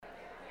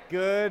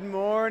Good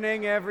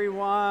morning,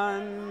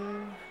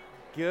 everyone.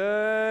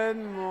 Good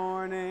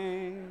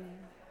morning.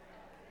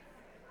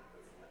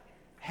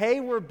 Hey,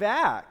 we're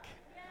back.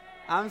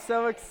 I'm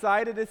so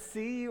excited to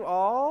see you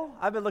all.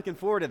 I've been looking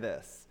forward to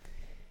this.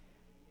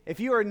 If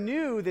you are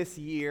new this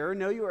year,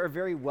 know you are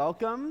very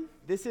welcome.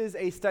 This is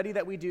a study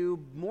that we do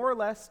more or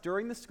less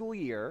during the school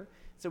year.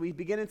 So we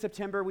begin in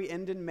September, we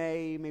end in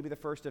May, maybe the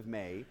 1st of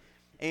May.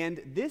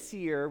 And this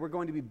year, we're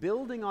going to be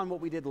building on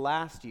what we did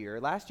last year.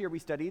 Last year, we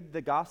studied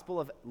the Gospel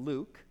of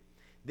Luke.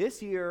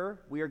 This year,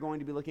 we are going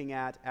to be looking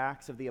at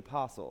Acts of the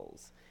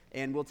Apostles.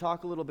 And we'll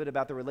talk a little bit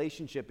about the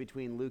relationship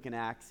between Luke and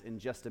Acts in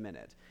just a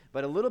minute.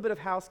 But a little bit of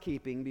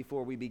housekeeping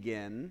before we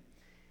begin.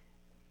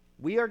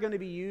 We are going to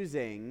be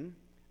using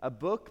a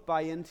book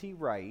by N.T.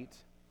 Wright,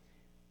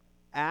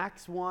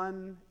 Acts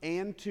 1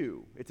 and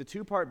 2. It's a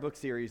two-part book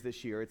series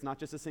this year. It's not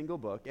just a single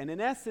book. And in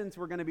essence,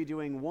 we're going to be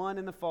doing one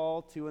in the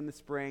fall, two in the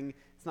spring.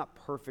 It's not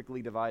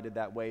perfectly divided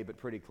that way, but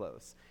pretty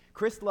close.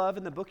 Chris Love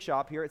in the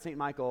bookshop here at St.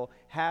 Michael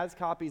has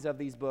copies of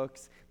these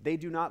books. They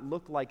do not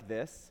look like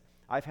this.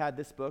 I've had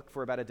this book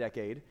for about a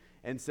decade,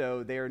 and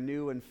so they are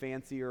new and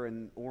fancier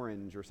and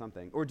orange or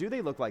something. Or do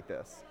they look like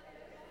this?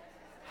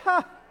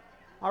 Ha!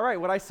 All right,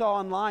 what I saw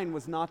online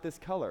was not this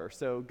color,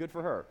 so good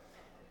for her.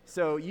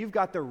 So you've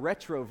got the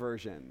retro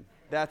version.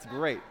 That's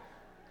great.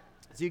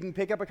 So you can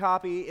pick up a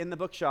copy in the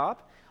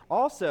bookshop.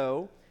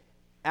 Also,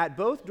 at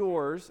both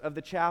doors of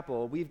the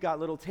chapel, we've got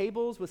little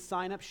tables with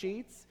sign-up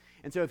sheets.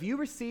 And so if you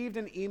received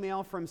an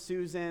email from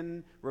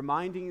Susan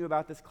reminding you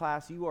about this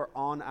class, you are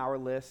on our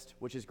list,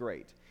 which is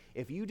great.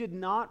 If you did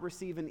not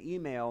receive an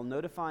email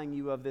notifying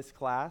you of this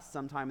class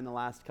sometime in the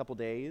last couple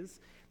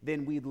days,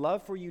 then we'd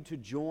love for you to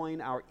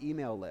join our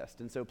email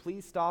list. And so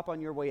please stop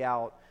on your way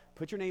out,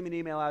 put your name and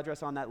email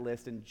address on that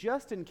list, and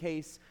just in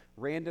case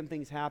random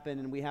things happen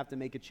and we have to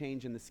make a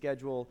change in the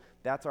schedule,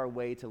 that's our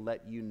way to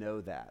let you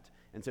know that.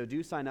 And so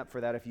do sign up for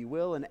that if you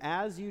will. And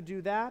as you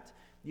do that,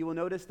 you will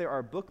notice there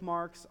are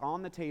bookmarks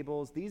on the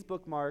tables. These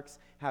bookmarks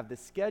have the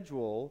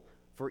schedule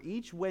for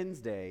each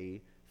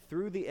Wednesday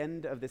through the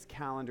end of this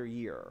calendar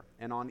year.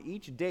 And on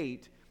each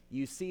date,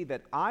 you see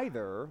that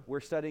either we're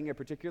studying a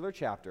particular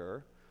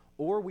chapter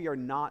or we are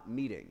not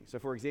meeting. So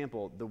for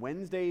example, the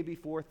Wednesday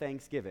before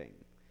Thanksgiving,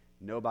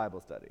 no Bible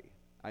study.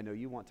 I know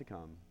you want to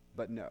come,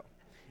 but no.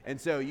 And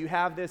so you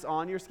have this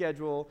on your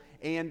schedule,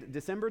 and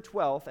December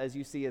 12th, as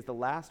you see, as the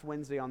last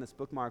Wednesday on this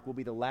bookmark, will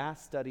be the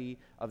last study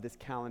of this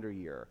calendar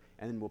year,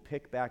 and then we'll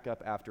pick back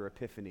up after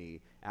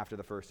Epiphany, after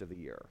the first of the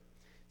year.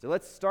 So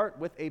let's start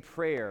with a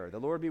prayer. The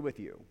Lord be with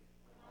you.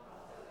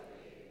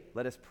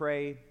 Let us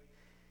pray.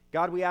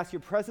 God, we ask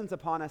your presence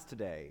upon us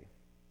today.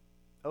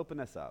 Open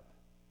us up.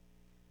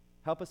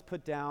 Help us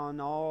put down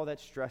all that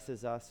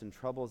stresses us and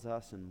troubles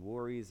us and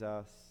worries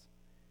us.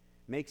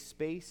 Make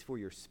space for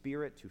your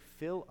Spirit to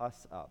fill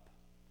us up.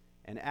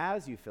 And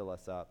as you fill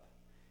us up,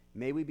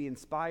 may we be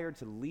inspired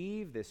to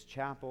leave this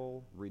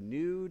chapel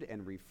renewed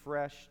and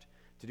refreshed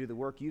to do the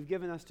work you've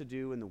given us to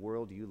do in the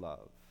world you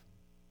love.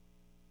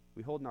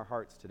 We hold in our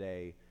hearts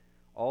today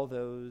all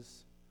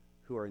those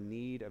who are in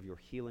need of your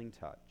healing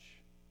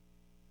touch,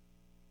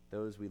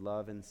 those we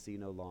love and see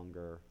no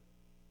longer,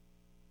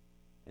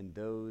 and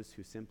those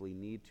who simply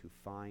need to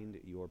find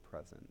your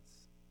presence.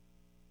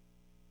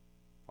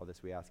 All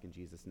this we ask in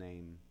Jesus'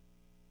 name.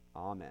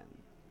 Amen.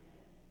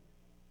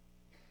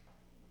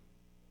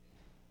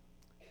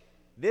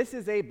 This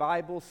is a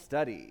Bible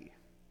study.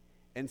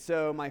 And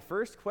so my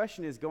first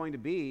question is going to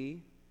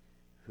be,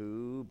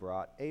 who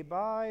brought a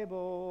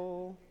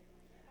Bible?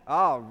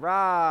 All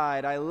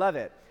right, I love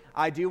it.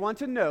 I do want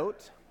to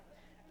note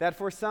that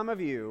for some of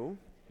you,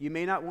 you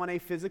may not want a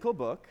physical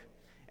book.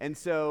 And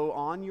so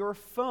on your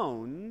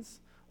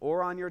phones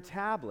or on your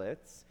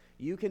tablets,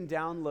 you can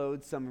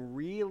download some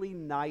really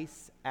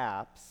nice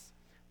apps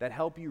that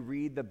help you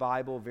read the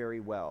Bible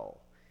very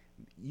well.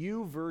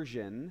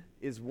 YouVersion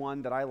is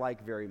one that I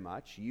like very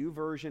much.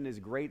 YouVersion is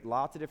great,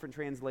 lots of different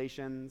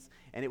translations,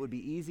 and it would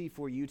be easy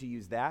for you to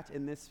use that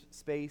in this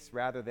space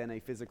rather than a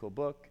physical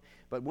book.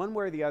 But one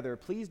way or the other,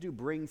 please do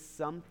bring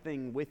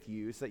something with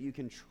you so that you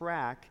can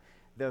track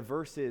the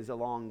verses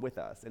along with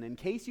us. And in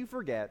case you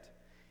forget,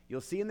 you'll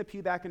see in the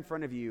pew back in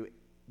front of you,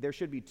 there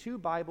should be 2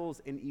 Bibles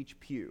in each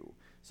pew.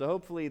 So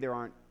hopefully there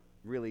aren't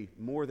really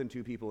more than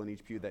 2 people in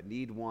each pew that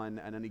need one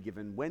on any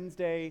given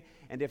Wednesday.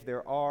 And if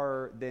there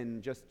are,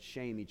 then just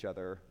shame each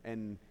other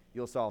and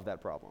you'll solve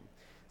that problem.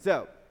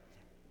 So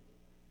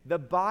the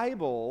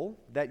Bible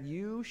that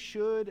you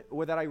should,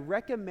 or that I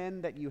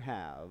recommend that you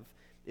have,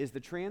 is the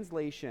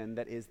translation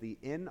that is the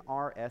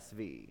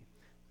NRSV,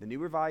 the New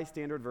Revised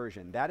Standard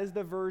Version. That is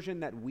the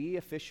version that we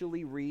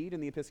officially read in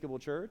the Episcopal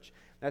Church.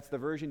 That's the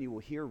version you will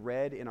hear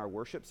read in our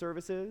worship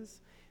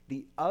services.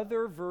 The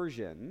other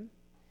version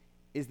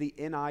is the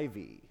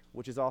NIV,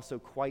 which is also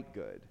quite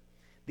good.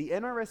 The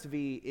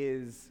NRSV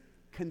is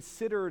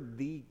considered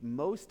the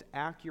most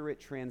accurate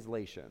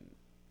translation.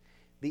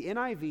 The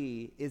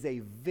NIV is a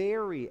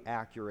very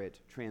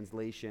accurate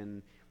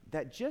translation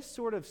that just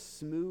sort of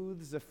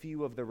smooths a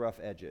few of the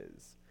rough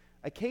edges.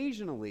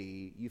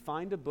 Occasionally, you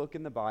find a book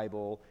in the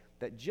Bible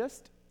that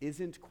just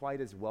isn't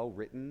quite as well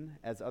written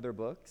as other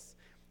books.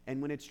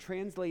 And when it's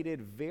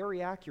translated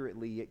very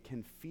accurately, it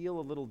can feel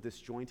a little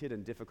disjointed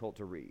and difficult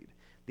to read.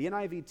 The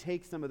NIV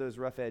takes some of those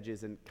rough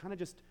edges and kind of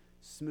just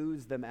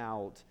smooths them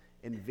out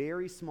in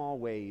very small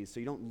ways so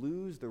you don't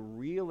lose the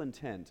real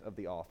intent of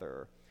the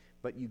author,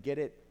 but you get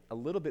it a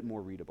little bit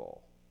more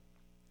readable.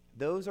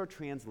 Those are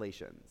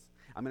translations.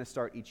 I'm going to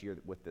start each year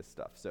with this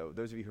stuff. So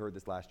those of you who heard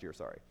this last year,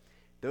 sorry.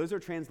 Those are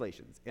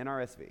translations,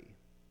 NRSV.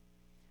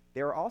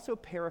 There are also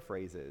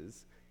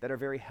paraphrases that are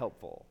very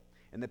helpful.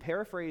 And the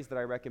paraphrase that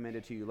I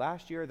recommended to you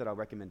last year that I'll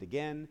recommend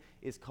again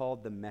is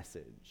called The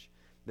Message.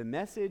 The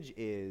Message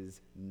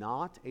is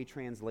not a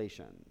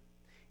translation.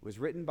 It was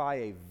written by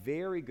a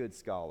very good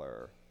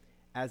scholar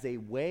as a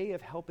way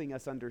of helping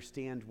us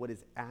understand what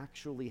is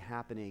actually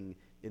happening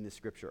in the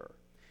Scripture.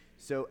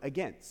 So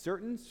again,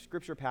 certain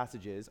Scripture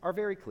passages are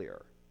very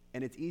clear,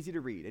 and it's easy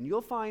to read. And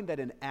you'll find that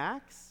in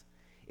Acts,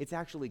 it's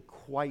actually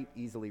quite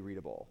easily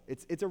readable.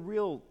 It's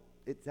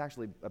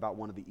actually about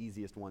one of the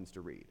easiest ones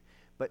to read.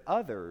 But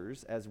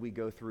others, as we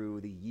go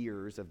through the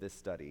years of this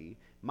study,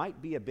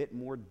 might be a bit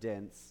more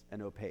dense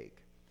and opaque.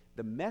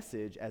 The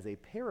Message, as a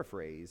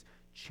paraphrase,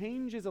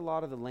 changes a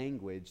lot of the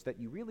language that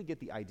you really get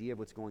the idea of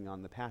what's going on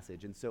in the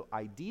passage. And so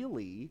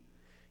ideally,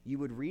 you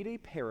would read a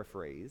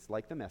paraphrase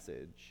like The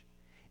Message,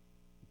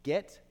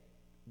 get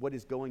what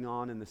is going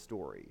on in the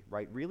story,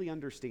 right? Really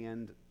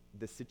understand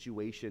the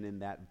situation in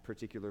that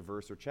particular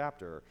verse or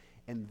chapter,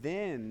 and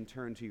then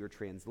turn to your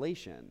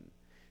translation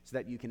so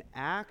that you can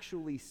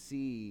actually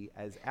see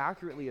as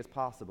accurately as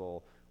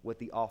possible what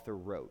the author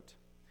wrote.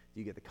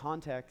 You get the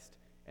context,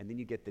 and then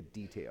you get the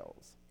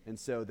details. And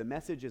so The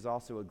Message is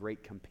also a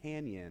great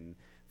companion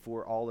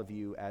for all of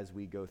you as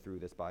we go through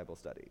this Bible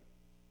study.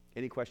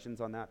 Any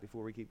questions on that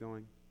before we keep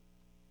going?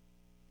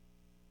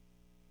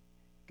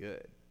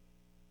 Good.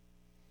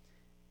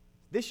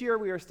 This year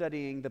we are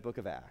studying the book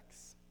of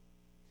Acts.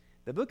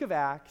 The book of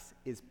Acts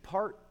is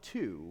part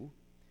 2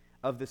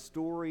 of the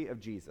story of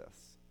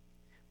Jesus.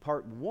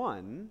 Part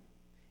 1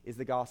 is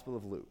the Gospel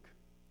of Luke.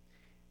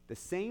 The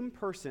same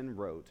person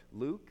wrote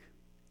Luke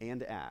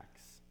and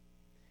Acts.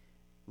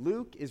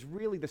 Luke is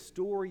really the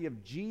story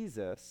of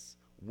Jesus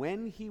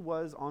when he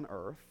was on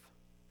earth,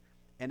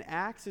 and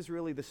Acts is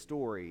really the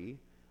story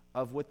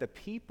of what the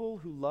people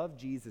who loved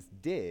Jesus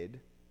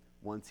did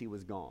once he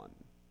was gone.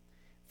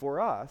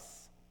 For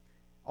us,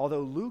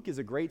 although Luke is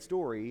a great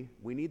story,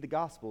 we need the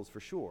Gospels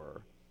for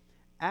sure.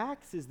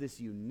 Acts is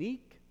this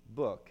unique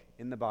book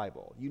in the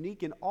Bible,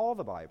 unique in all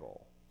the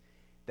Bible,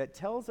 that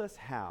tells us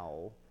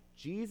how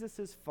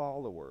Jesus'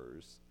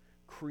 followers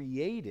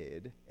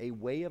created a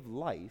way of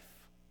life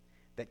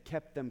that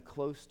kept them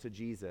close to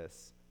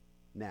Jesus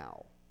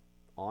now,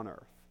 on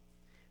earth.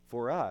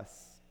 For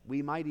us,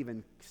 we might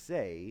even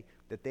say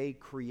that they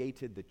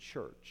created the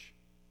church,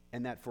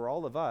 and that for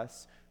all of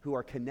us who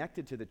are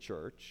connected to the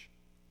church,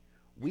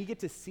 we get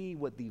to see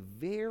what the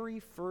very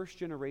first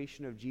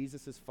generation of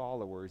Jesus'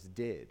 followers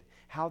did,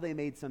 how they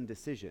made some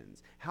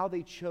decisions, how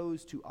they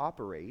chose to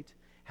operate,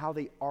 how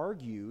they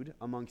argued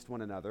amongst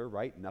one another,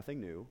 right? Nothing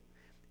new.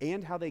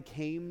 And how they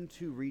came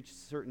to reach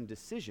certain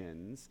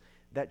decisions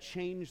that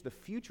changed the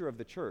future of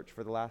the church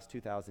for the last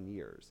 2,000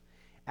 years.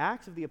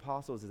 Acts of the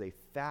Apostles is a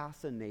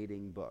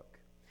fascinating book.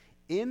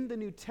 In the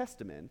New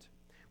Testament,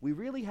 we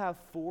really have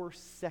 4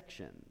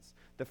 sections.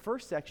 The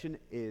first section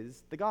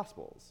is the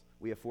Gospels.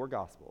 We have 4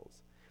 Gospels.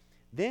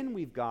 Then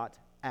we've got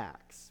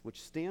Acts,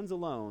 which stands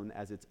alone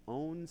as its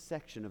own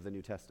section of the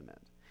New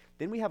Testament.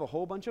 Then we have a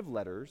whole bunch of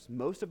letters,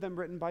 most of them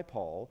written by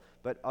Paul,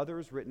 but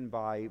others written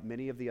by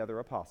many of the other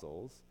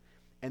apostles.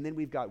 And then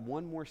we've got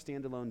one more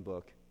standalone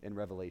book in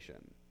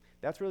Revelation.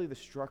 That's really the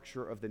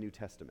structure of the New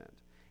Testament.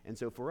 And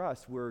so for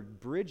us, we're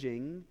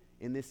bridging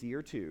in this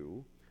year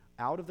 2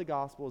 out of the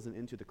Gospels and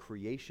into the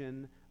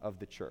creation of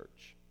the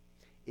church.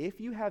 If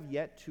you have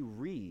yet to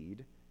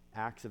read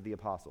Acts of the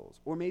Apostles,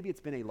 or maybe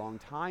it's been a long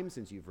time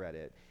since you've read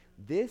it,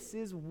 this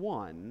is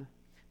one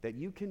that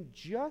you can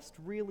just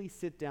really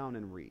sit down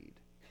and read.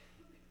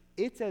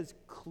 It's as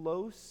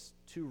close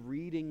to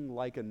reading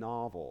like a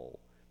novel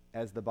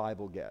as the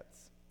Bible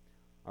gets.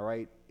 All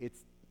right?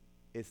 It's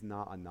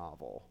not a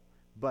novel,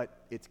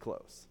 but it's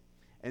close.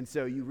 And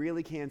so you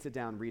really can sit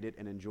down, read it,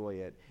 and enjoy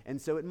it.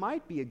 And so it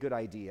might be a good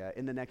idea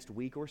in the next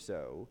week or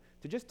so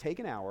to just take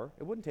an hour,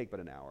 it wouldn't take but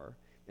an hour,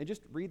 and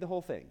just read the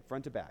whole thing,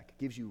 front to back.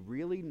 Gives you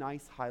really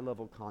nice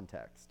high-level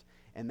context.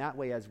 And that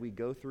way, as we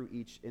go through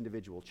each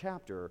individual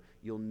chapter,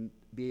 you'll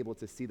be able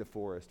to see the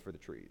forest for the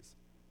trees.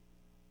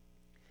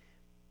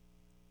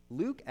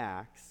 Luke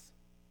Acts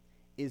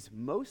is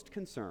most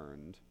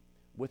concerned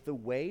with the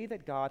way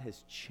that God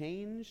has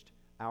changed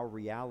our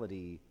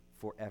reality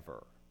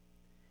forever.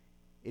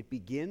 It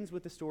begins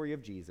with the story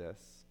of Jesus,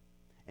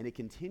 and it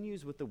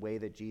continues with the way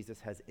that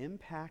Jesus has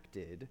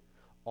impacted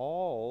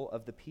all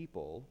of the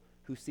people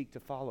who seek to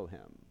follow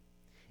him.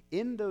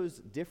 In those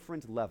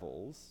different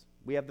levels,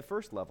 we have the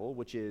first level,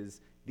 which is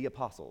the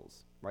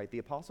apostles, right? The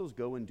apostles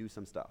go and do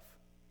some stuff,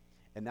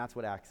 and that's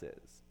what Acts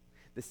is.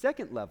 The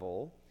second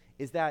level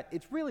is that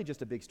it's really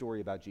just a big story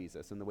about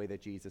Jesus and the way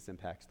that Jesus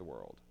impacts the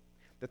world.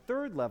 The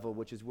third level,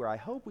 which is where I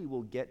hope we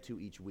will get to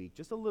each week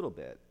just a little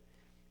bit,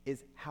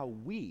 is how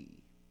we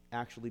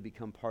actually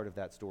become part of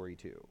that story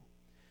too.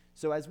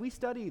 So as we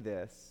study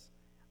this,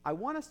 I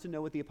want us to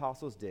know what the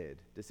apostles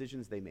did,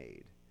 decisions they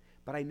made,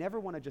 but I never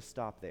want to just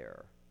stop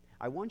there.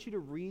 I want you to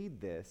read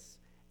this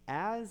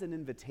as an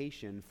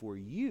invitation for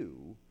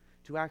you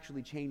to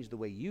actually change the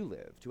way you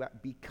live, to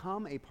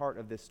become a part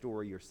of this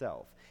story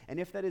yourself. And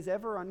if that is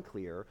ever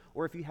unclear,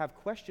 or if you have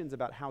questions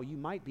about how you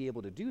might be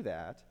able to do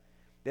that,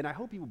 then I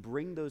hope you will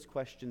bring those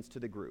questions to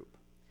the group.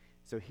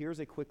 So here's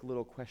a quick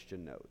little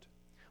question note.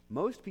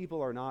 Most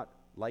people are not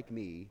like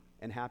me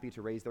and happy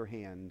to raise their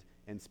hand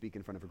and speak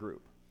in front of a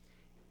group.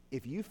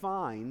 If you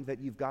find that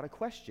you've got a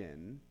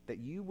question that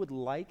you would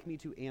like me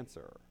to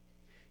answer,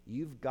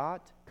 you've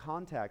got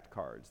contact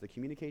cards, the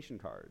communication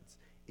cards,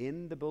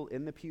 in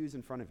the pews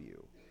in front of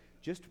you.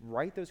 Just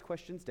write those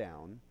questions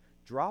down,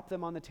 drop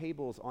them on the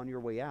tables on your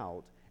way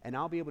out, and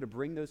I'll be able to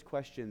bring those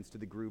questions to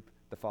the group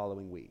the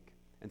following week.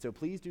 And so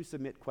please do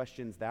submit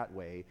questions that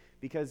way,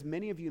 because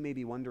many of you may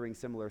be wondering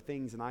similar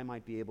things, and I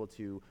might be able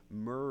to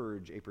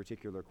merge a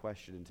particular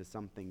question into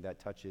something that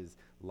touches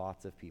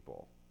lots of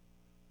people.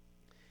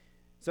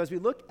 So as we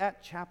look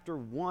at chapter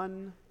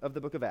 1 of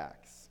the book of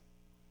Acts,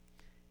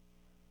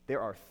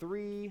 there are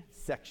 3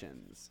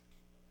 sections.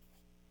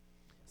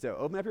 So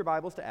open up your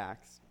Bibles to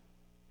Acts.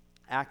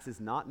 Acts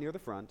is not near the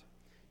front,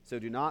 so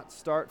do not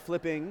start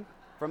flipping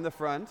from the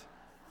front.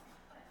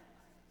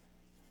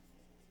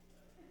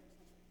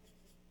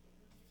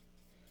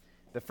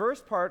 The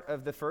first part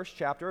of the first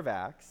chapter of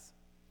Acts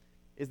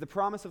is the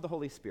promise of the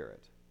Holy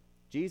Spirit.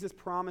 Jesus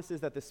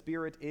promises that the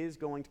Spirit is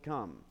going to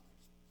come.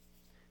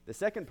 The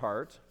second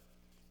part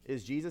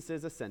is Jesus'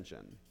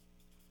 ascension.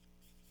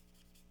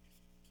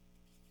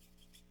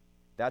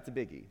 That's a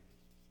biggie.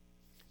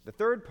 The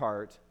third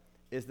part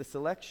is the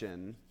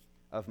selection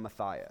of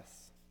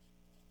Matthias.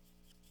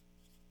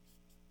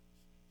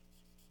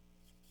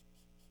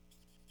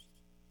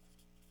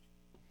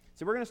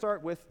 So we're going to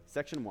start with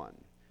section 1,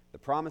 the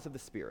promise of the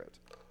Spirit.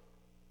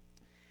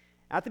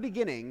 At the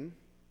beginning,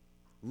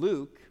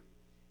 Luke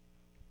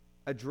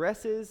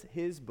addresses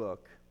his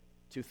book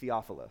to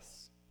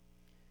Theophilus.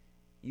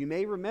 You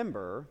may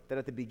remember that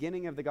at the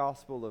beginning of the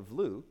Gospel of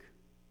Luke,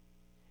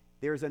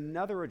 there's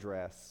another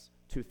address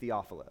to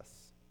Theophilus.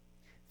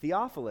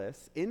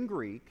 Theophilus, in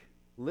Greek,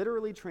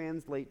 literally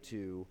translates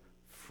to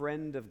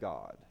friend of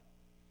God.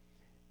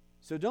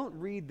 So don't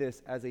read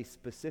this as a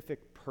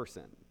specific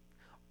person.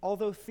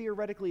 Although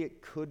theoretically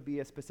it could be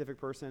a specific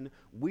person,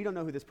 we don't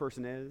know who this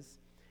person is.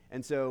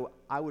 And so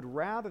I would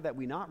rather that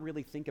we not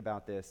really think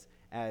about this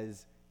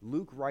as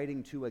Luke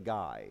writing to a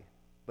guy,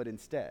 but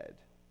instead,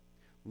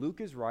 Luke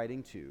is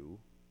writing to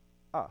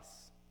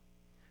us.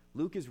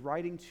 Luke is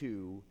writing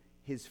to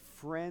his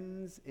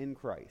friends in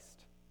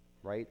Christ,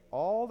 right?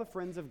 All the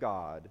friends of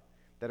God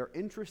that are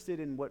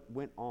interested in what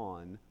went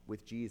on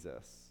with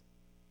Jesus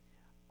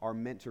are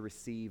meant to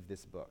receive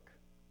this book.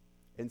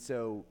 And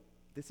so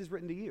this is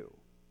written to you.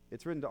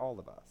 It's written to all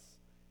of us,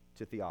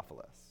 to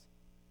Theophilus.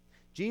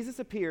 Jesus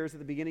appears at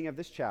the beginning of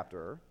this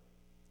chapter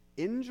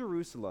in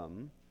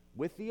Jerusalem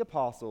with the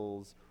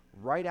apostles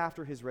right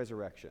after his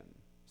resurrection.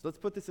 So let's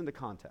put this into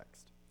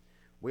context.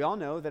 We all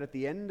know that at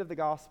the end of the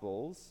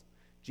Gospels,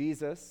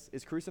 Jesus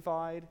is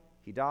crucified,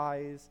 he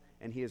dies,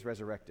 and he is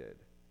resurrected.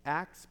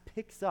 Acts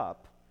picks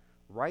up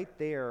right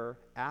there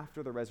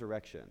after the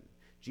resurrection.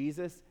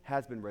 Jesus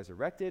has been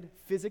resurrected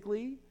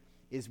physically,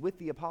 is with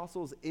the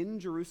apostles in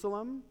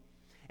Jerusalem,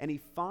 and he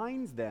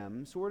finds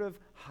them sort of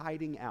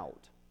hiding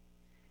out.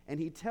 And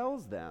he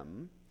tells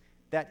them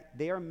that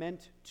they are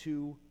meant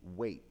to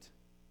wait,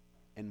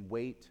 and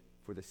wait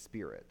for the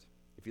Spirit.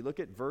 If you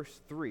look at verse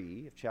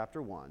 3 of chapter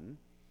 1,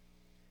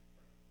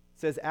 it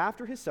says,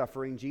 after his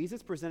suffering,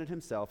 Jesus presented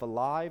himself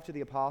alive to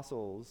the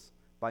apostles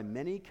by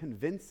many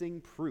convincing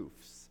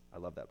proofs. I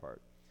love that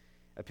part.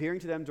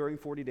 Appearing to them during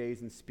 40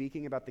 days and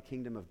speaking about the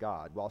kingdom of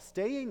God. While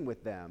staying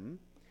with them,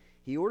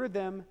 he ordered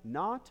them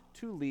not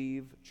to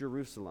leave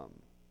Jerusalem,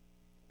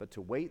 but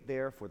to wait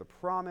there for the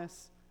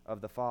promise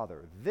of the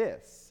Father.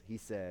 This, he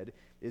said,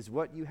 is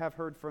what you have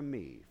heard from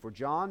me. For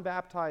John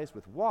baptized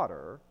with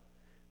water,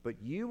 but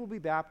you will be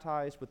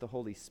baptized with the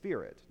Holy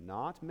Spirit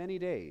not many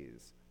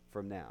days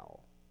from now.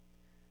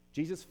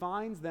 Jesus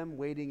finds them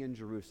waiting in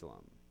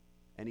Jerusalem,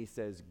 and he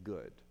says,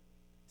 good,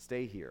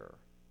 stay here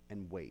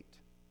and wait.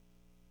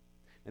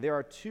 Now,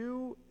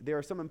 there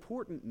are some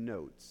important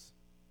notes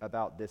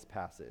about this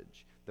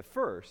passage. The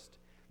first,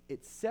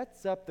 it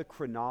sets up the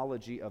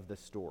chronology of the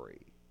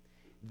story.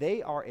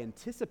 They are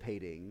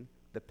anticipating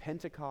the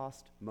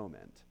Pentecost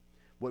moment.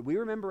 What we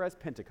remember as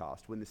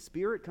Pentecost, when the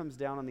Spirit comes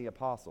down on the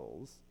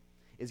apostles,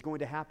 is going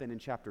to happen in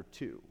chapter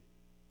 2.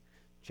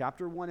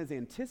 Chapter 1 is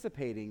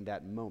anticipating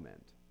that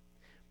moment.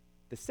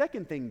 The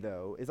second thing,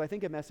 though, is I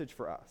think a message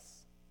for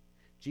us.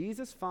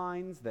 Jesus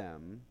finds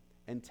them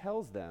and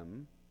tells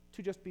them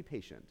to just be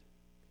patient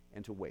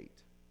and to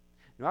wait.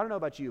 Now, I don't know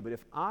about you, but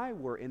if I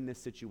were in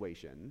this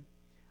situation,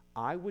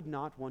 I would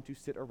not want to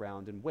sit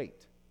around and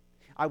wait.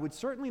 I would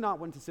certainly not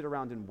want to sit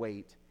around and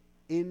wait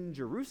in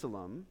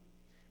Jerusalem,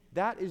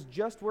 That is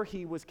just where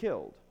he was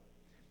killed.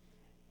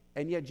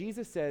 And yet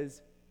Jesus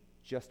says,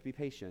 just be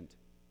patient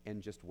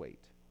and just wait.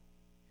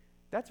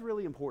 That's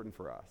really important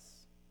for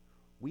us.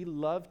 We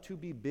love to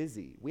be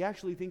busy. We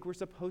actually think we're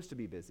supposed to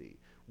be busy.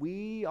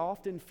 We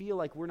often feel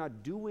like we're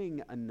not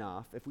doing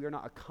enough if we are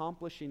not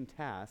accomplishing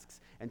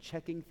tasks and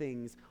checking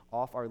things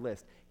off our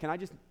list. Can I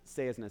just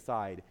say as an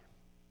aside,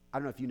 I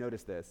don't know if you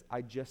noticed this,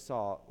 I just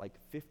saw like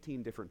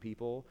 15 different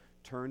people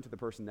turn to the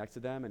person next to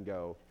them and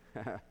go,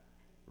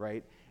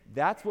 right?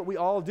 That's what we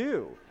all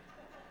do.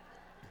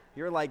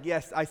 You're like,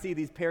 yes, I see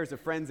these pairs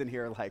of friends in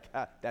here, like,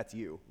 that's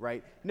you,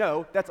 right?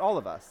 No, that's all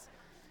of us.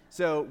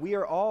 So we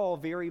are all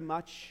very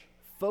much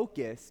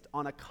focused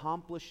on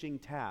accomplishing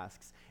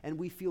tasks, and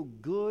we feel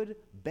good,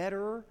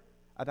 better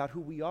about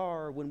who we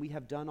are when we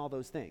have done all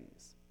those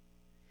things.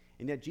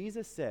 And yet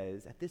Jesus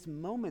says, at this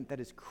moment that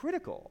is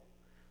critical,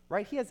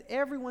 right? He has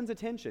everyone's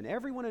attention.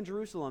 Everyone in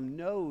Jerusalem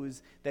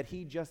knows that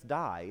he just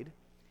died,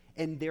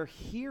 and they're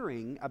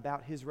hearing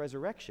about his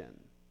resurrection.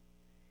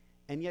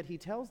 And yet he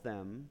tells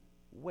them,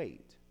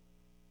 wait.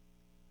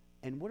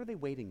 And what are they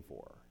waiting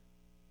for?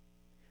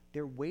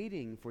 They're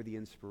waiting for the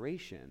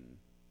inspiration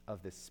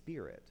of the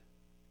Spirit.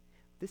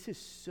 This is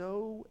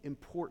so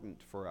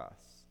important for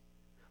us.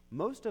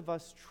 Most of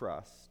us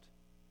trust,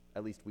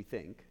 at least we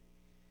think,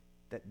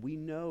 that we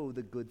know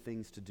the good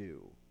things to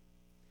do.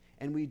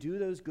 And we do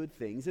those good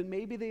things, and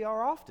maybe they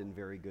are often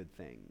very good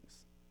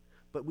things.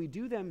 But we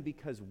do them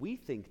because we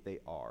think they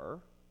are,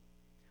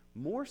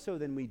 more so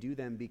than we do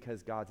them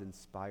because God's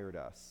inspired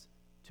us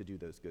to do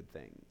those good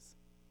things.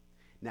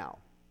 Now,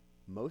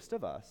 most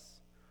of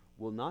us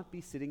will not be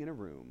sitting in a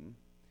room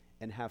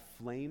and have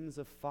flames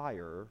of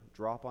fire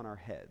drop on our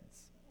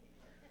heads.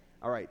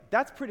 All right,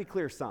 that's a pretty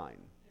clear sign.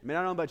 I mean, I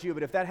don't know about you,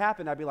 but if that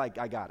happened, I'd be like,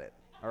 I got it,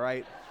 all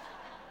right?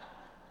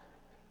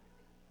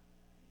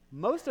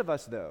 Most of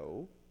us,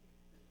 though,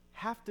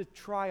 have to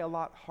try a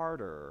lot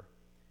harder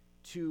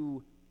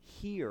to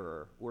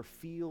hear or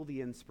feel the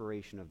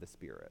inspiration of the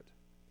Spirit.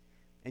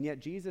 And yet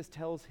Jesus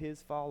tells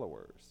his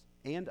followers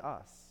and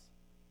us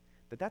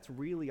that that's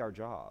really our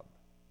job.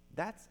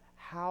 That's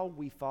how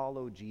we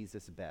follow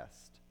Jesus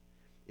best,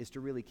 is to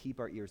really keep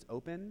our ears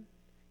open,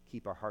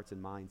 keep our hearts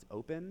and minds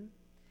open,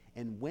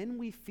 and when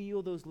we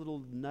feel those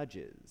little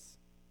nudges,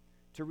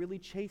 to really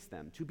chase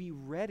them, to be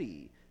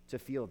ready to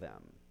feel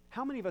them.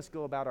 How many of us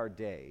go about our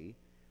day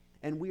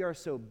and we are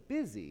so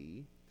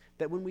busy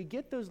that when we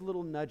get those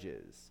little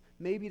nudges,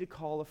 maybe to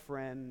call a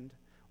friend,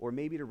 or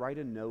maybe to write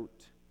a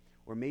note,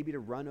 or maybe to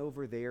run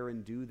over there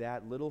and do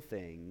that little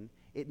thing,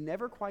 it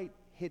never quite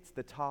hits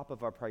the top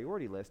of our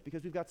priority list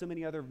because we've got so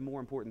many other more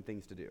important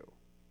things to do.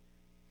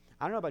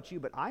 I don't know about you,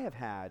 but I have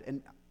had,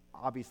 and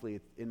obviously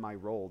in my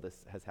role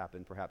this has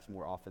happened perhaps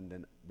more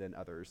often than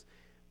others,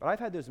 but I've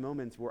had those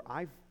moments where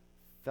I've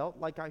felt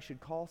like I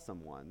should call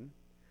someone,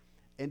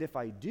 and if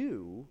I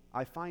do,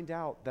 I find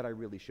out that I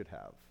really should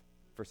have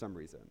for some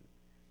reason.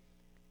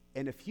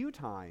 And a few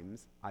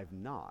times I've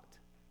not,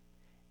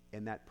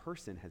 and that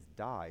person has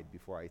died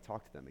before I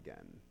talk to them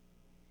again.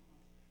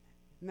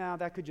 Now,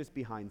 that could just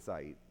be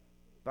hindsight,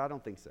 but I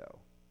don't think so.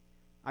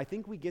 I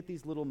think we get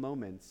these little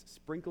moments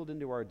sprinkled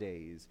into our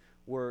days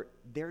where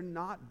they're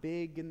not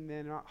big and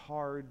they're not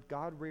hard.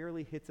 God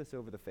rarely hits us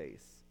over the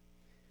face.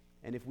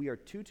 And if we are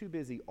too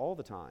busy all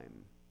the time,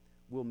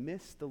 we'll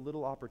miss the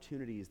little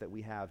opportunities that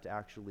we have to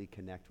actually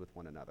connect with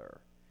one another.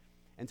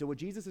 And so what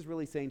Jesus is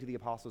really saying to the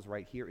apostles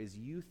right here is,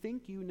 you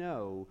think you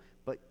know,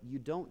 but you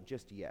don't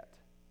just yet.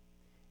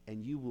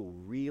 And you will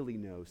really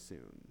know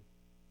soon.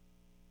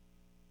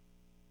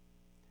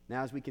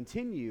 Now, as we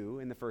continue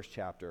in the first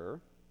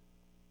chapter,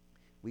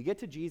 we get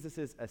to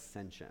Jesus'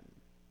 ascension.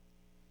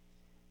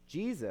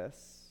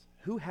 Jesus,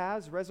 who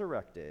has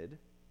resurrected,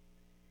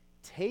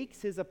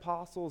 takes his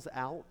apostles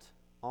out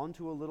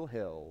onto a little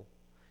hill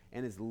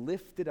and is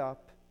lifted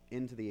up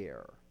into the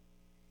air.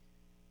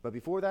 But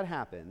before that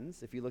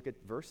happens, if you look at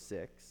verse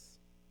 6,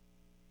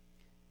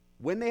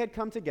 when they had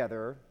come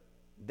together,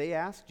 they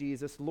asked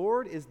Jesus,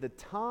 Lord, is the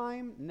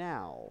time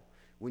now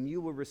when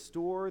you will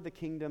restore the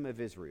kingdom of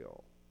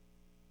Israel?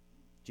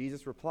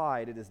 Jesus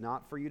replied, it is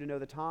not for you to know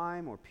the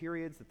time or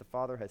periods that the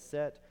Father has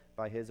set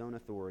by his own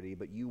authority,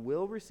 but you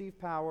will receive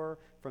power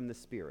from the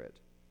Spirit,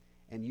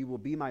 and you will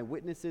be my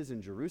witnesses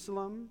in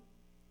Jerusalem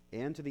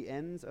and to the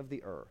ends of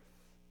the earth.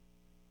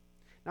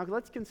 Now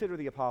let's consider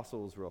the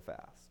apostles real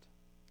fast,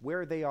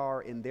 where they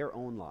are in their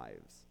own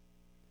lives.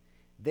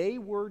 They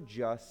were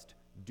just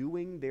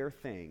doing their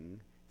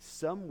thing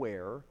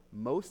somewhere,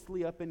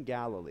 mostly up in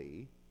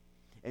Galilee,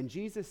 and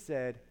Jesus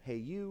said, hey,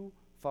 you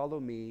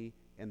follow me,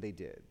 and they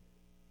did.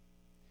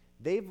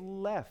 They've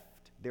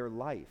left their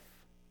life.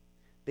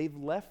 They've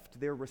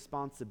left their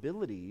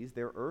responsibilities,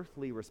 their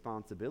earthly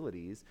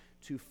responsibilities,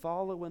 to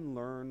follow and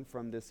learn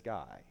from this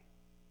guy.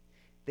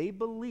 They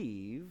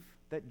believe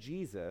that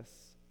Jesus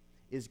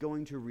is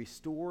going to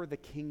restore the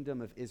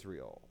kingdom of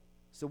Israel.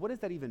 So what does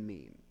that even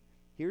mean?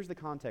 Here's the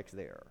context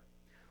there.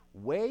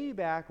 Way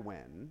back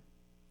when,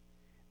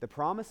 the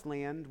promised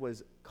land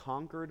was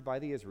conquered by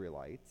the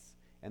Israelites,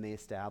 and they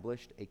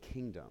established a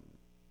kingdom.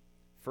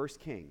 First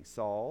king,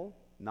 Saul,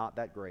 not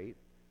that great.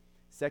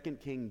 Second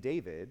King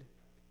David,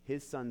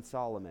 his son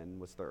Solomon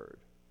was third.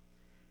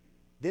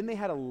 Then they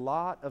had a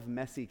lot of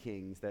messy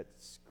kings that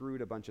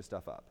screwed a bunch of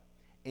stuff up,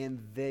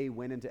 and they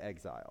went into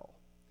exile.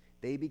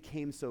 They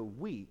became so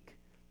weak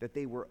that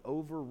they were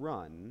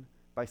overrun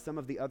by some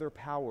of the other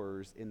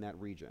powers in that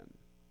region.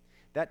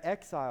 That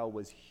exile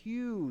was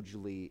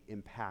hugely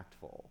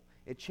impactful.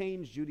 It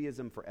changed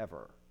Judaism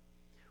forever.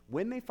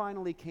 When they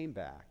finally came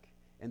back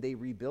and they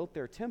rebuilt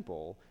their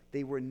temple,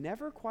 they were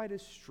never quite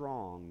as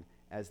strong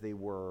as they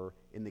were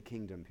in the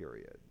kingdom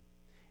period.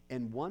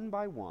 And one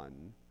by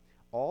one,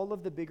 all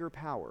of the bigger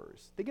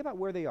powers, think about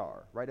where they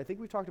are, right? I think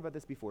we've talked about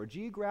this before.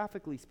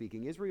 Geographically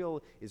speaking,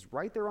 Israel is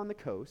right there on the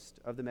coast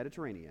of the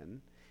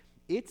Mediterranean.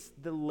 It's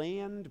the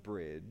land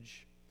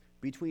bridge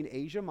between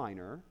Asia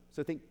Minor,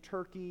 so think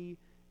Turkey,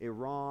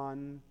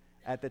 Iran,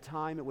 at the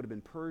time it would have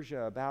been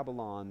Persia,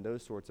 Babylon,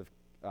 those sorts of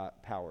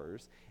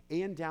powers,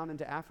 and down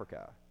into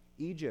Africa.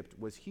 Egypt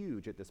was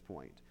huge at this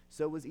point.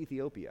 So was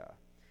Ethiopia.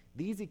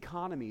 These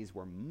economies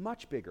were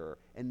much bigger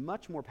and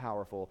much more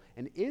powerful,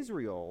 and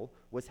Israel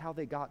was how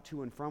they got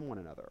to and from one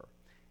another.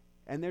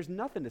 And there's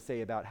nothing to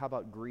say about how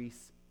about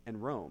Greece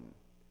and Rome,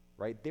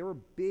 right? They were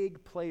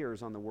big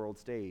players on the world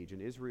stage,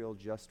 and Israel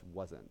just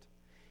wasn't.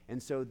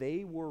 And so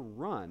they were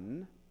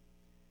run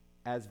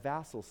as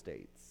vassal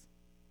states.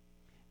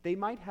 They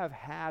might have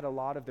had a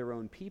lot of their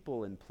own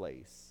people in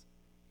place,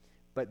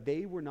 but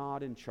they were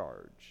not in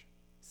charge.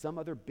 Some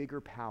other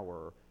bigger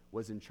power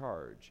was in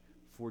charge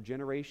for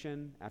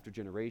generation after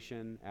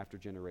generation after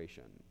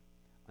generation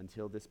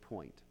until this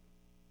point.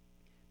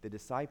 The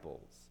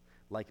disciples,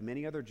 like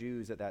many other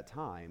Jews at that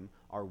time,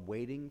 are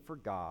waiting for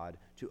God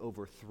to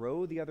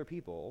overthrow the other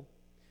people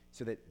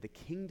so that the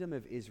kingdom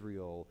of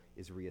Israel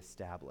is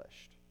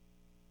reestablished.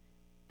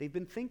 They've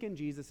been thinking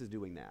Jesus is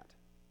doing that.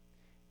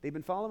 They've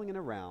been following him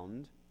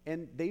around,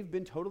 and they've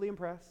been totally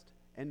impressed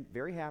and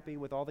very happy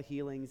with all the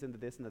healings and the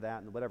this and the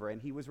that and whatever.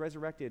 And he was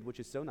resurrected, which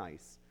is so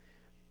nice.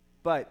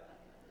 But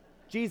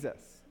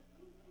Jesus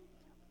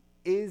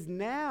is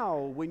now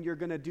when you're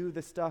going to do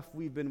the stuff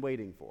we've been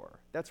waiting for.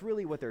 That's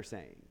really what they're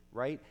saying,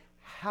 right?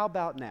 How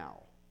about now?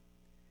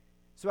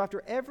 So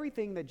after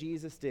everything that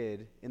Jesus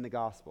did in the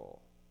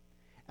gospel,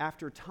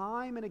 after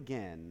time and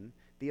again,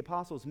 the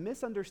apostles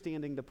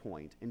misunderstanding the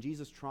point and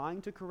Jesus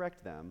trying to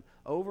correct them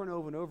over and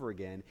over and over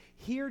again,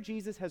 here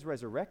Jesus has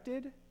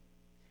resurrected,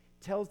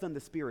 tells them the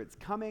Spirit's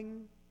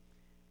coming,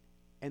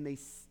 and they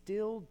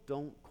still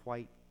don't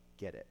quite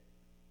get it.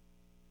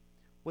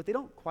 What they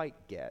don't quite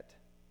get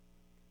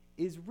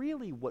is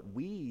really what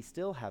we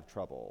still have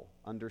trouble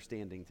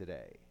understanding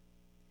today.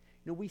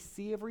 You know, we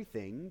see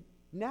everything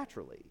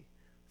naturally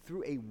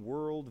through a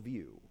world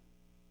view.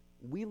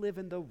 We live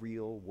in the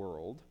real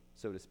world,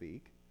 so to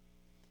speak,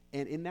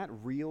 and in that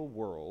real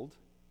world,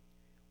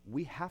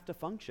 we have to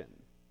function.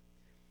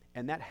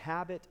 And that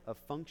habit of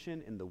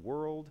function in the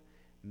world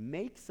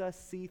makes us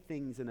see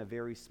things in a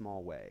very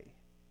small way.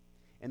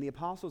 And the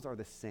apostles are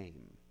the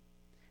same.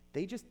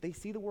 They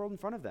see the world in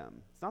front of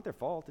them. It's not their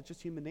fault, it's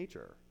just human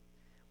nature.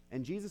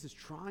 And Jesus is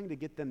trying to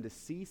get them to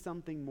see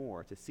something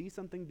more, to see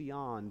something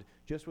beyond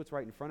just what's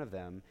right in front of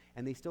them,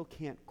 and they still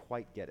can't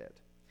quite get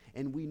it.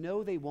 And we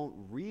know they won't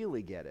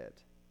really get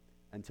it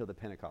until the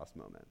Pentecost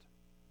moment.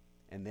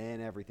 And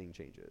then everything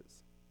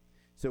changes.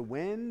 So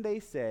when they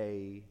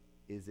say,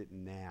 "Is it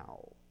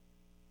now?"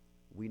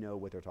 we know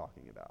what they're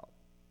talking about.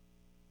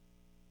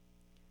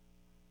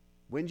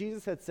 When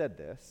Jesus had said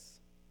this,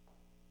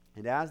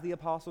 and as the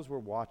apostles were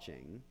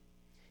watching,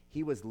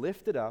 he was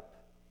lifted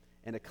up,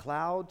 and a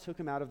cloud took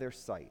him out of their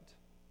sight.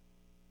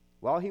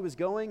 While he was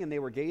going and they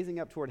were gazing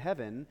up toward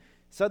heaven,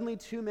 suddenly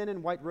 2 men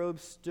in white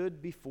robes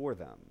stood before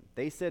them.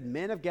 They said,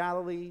 "Men of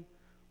Galilee,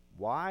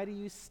 why do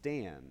you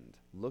stand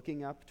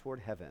looking up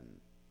toward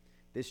heaven?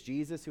 This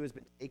Jesus who has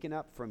been taken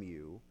up from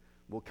you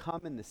will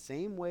come in the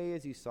same way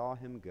as you saw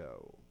him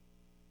go."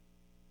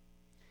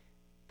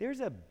 There's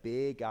a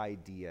big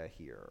idea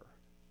here.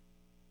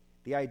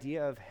 The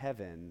idea of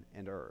heaven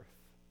and earth.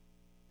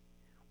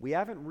 We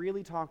haven't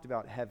really talked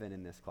about heaven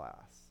in this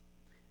class.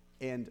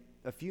 And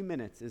a few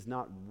minutes is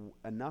not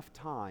enough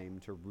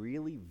time to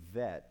really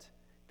vet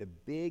the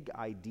big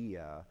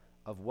idea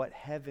of what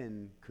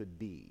heaven could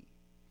be.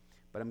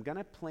 But I'm going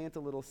to plant a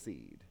little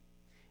seed.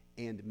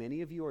 And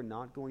many of you are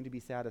not going to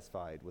be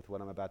satisfied with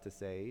what I'm about to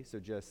say, so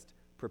just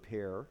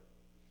prepare,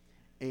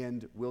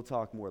 and we'll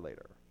talk more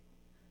later.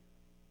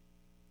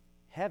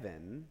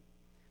 Heaven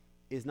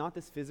is not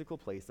this physical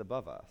place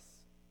above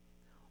us.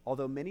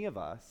 Although many of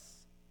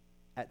us,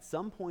 at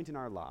some point in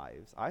our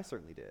lives, I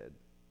certainly did,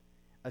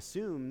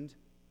 assumed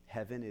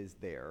heaven is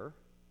there,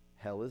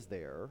 hell is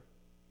there,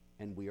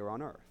 and we are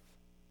on earth.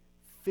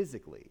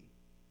 Physically.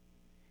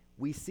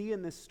 We see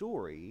in this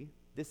story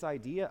this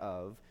idea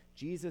of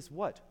Jesus,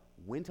 what?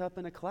 Went up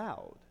in a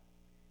cloud.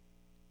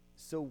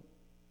 So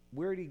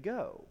where did he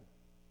go?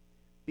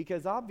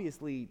 Because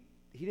obviously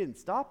he didn't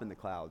stop in the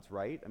clouds,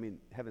 right? I mean,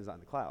 heaven's not in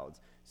the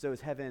clouds. So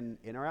is heaven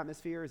in our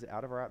atmosphere? Is it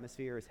out of our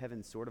atmosphere? Is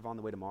heaven sort of on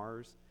the way to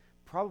Mars?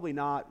 Probably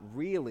not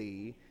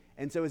really.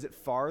 And so is it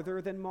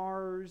farther than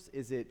Mars?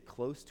 Is it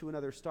close to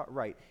another star?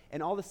 Right.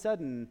 And all of a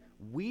sudden,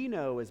 we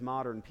know as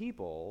modern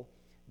people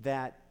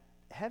that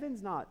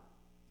heaven's not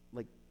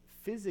like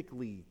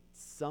physically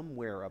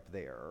somewhere up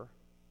there.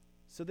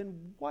 So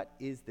then what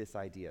is this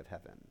idea of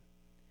heaven?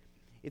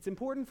 It's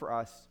important for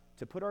us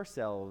to put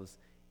ourselves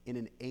in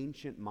an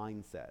ancient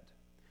mindset.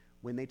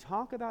 When they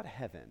talk about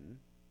heaven,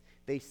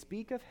 they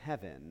speak of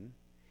heaven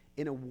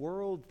in a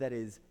world that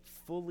is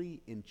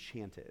fully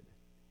enchanted.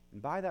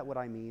 And by that, what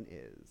I mean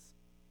is,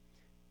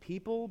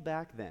 people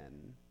back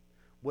then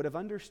would have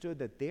understood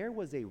that there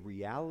was a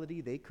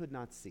reality they could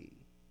not see.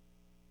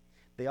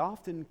 They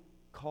often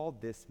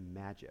called this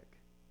magic.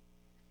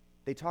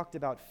 They talked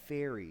about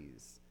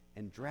fairies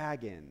and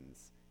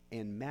dragons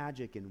and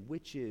magic and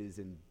witches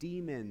and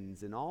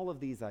demons and all of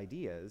these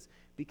ideas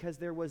because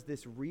there was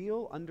this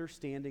real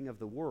understanding of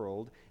the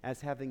world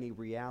as having a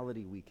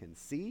reality we can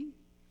see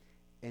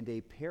and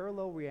a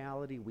parallel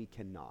reality we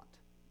cannot.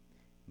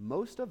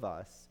 Most of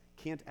us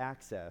can't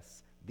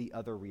access the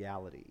other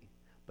reality,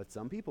 but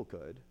some people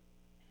could.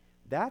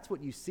 That's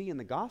what you see in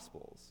the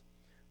Gospels.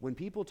 When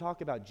people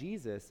talk about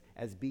Jesus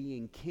as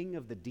being king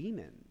of the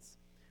demons,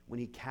 when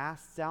he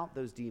casts out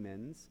those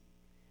demons,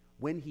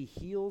 when he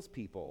heals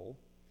people,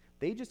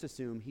 they just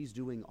assume he's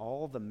doing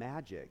all the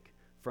magic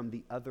from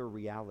the other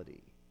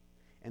reality.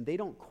 And they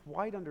don't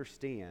quite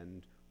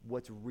understand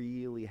what's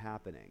really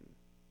happening.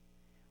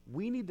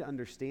 We need to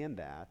understand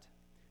that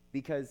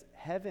because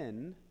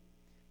heaven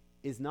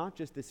is not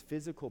just this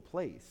physical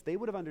place. They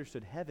would have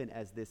understood heaven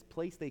as this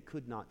place they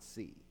could not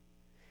see,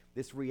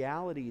 this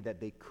reality that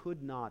they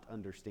could not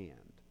understand.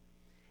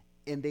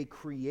 And they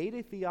create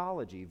a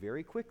theology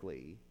very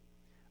quickly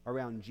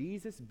around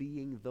Jesus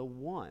being the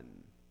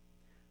one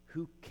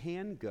who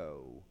can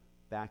go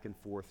back and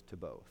forth to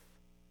both.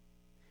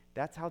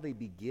 That's how they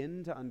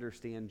begin to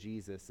understand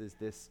Jesus as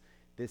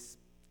this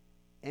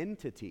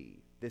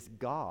entity, this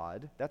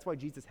God. That's why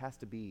Jesus has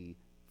to be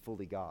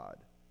fully God,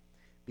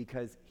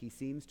 because he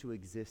seems to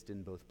exist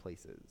in both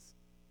places.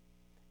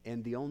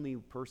 And the only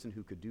person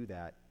who could do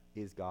that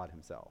is God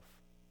himself.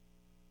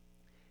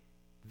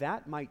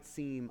 That might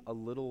seem a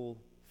little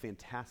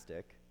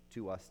fantastic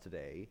to us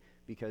today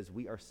because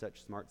we are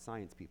such smart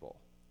science people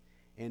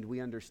and we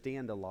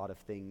understand a lot of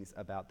things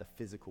about the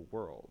physical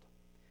world.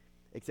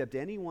 Except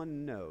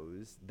anyone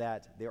knows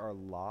that there are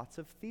lots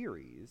of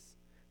theories,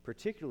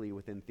 particularly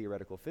within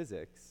theoretical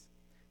physics,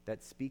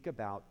 that speak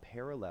about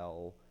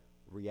parallel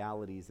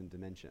realities and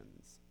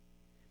dimensions.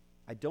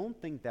 I don't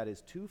think that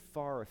is too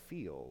far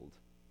afield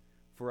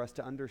for us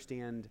to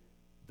understand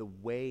the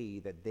way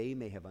that they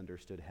may have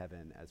understood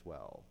heaven as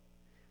well.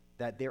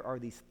 That there are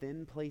these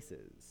thin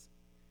places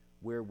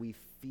where we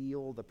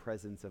feel the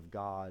presence of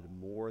God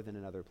more than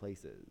in other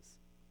places.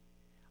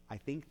 I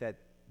think that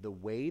the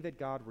way that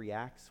God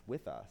reacts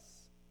with us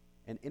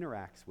and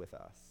interacts with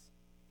us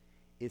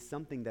is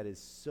something that is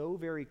so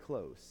very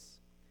close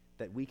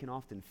that we can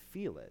often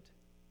feel it,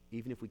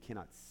 even if we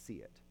cannot see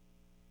it.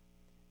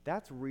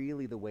 That's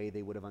really the way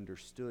they would have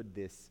understood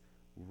this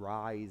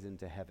rise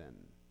into heaven,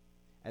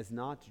 as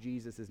not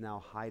Jesus is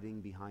now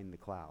hiding behind the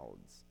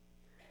clouds,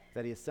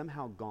 that he has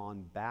somehow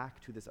gone back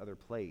to this other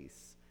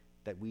place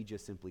that we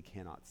just simply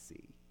cannot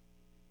see.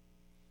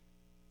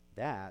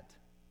 That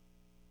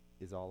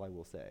is all I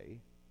will say.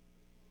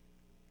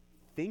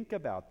 Think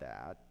about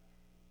that,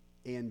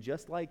 and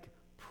just like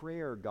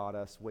prayer got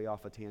us way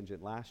off a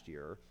tangent last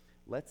year,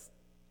 let's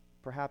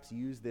perhaps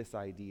use this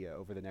idea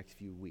over the next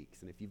few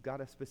weeks. And if you've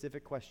got a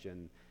specific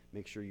question,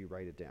 make sure you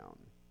write it down.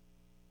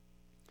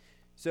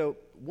 So,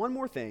 one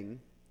more thing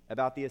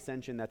about the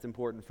ascension that's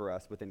important for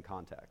us within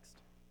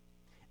context.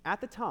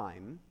 At the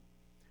time,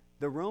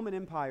 the Roman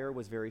Empire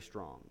was very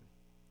strong.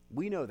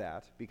 We know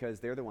that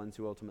because they're the ones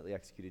who ultimately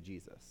executed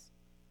Jesus.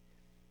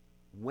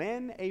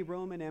 When a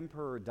Roman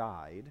emperor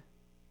died,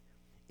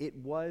 it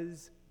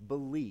was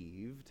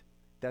believed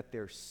that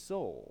their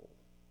soul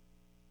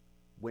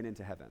went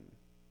into heaven,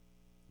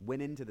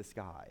 went into the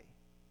sky.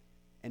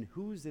 And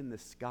who's in the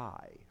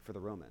sky for the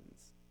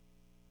Romans?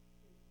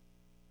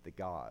 The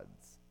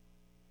gods.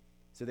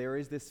 So there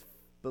is this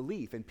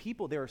belief, and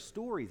there are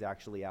stories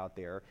actually out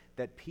there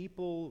that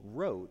people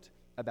wrote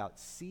about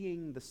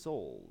seeing the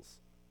souls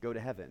go to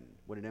heaven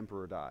when an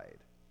emperor died.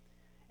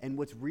 And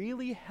what's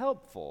really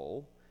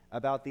helpful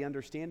about the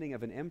understanding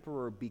of an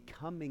emperor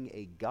becoming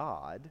a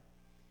god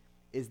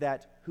is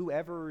that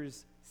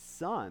whoever's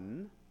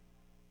son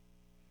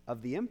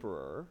of the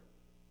emperor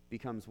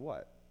becomes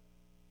what?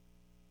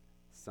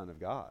 Son of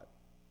God.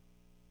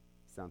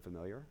 Sound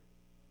familiar?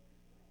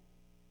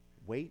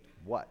 Wait,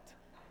 what?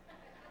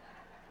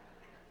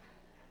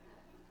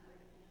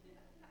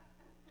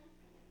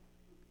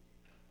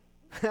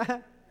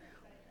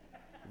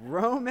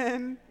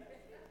 Roman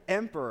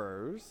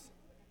emperors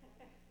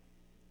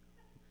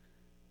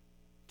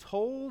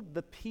told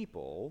the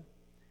people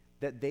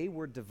that they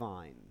were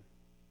divine.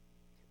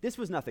 This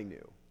was nothing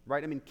new,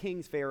 right? I mean,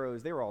 kings,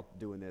 pharaohs, they were all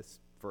doing this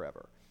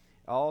forever.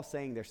 All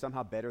saying they're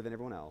somehow better than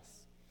everyone else.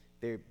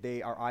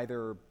 They are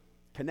either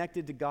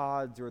connected to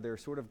gods or they're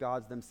sort of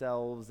gods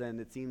themselves, and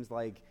it seems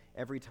like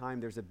every time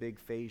there's a big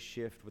phase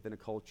shift within a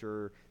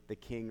culture, the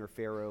king or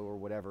pharaoh or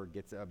whatever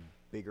gets a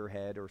bigger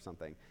head or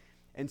something.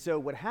 And so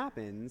what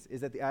happens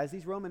is that as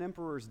these Roman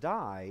emperors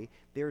die,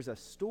 there's a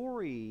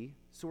story,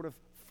 sort of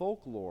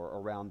folklore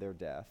around their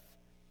death,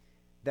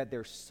 that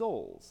their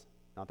souls,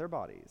 not their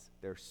bodies,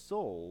 their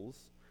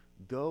souls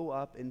go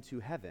up into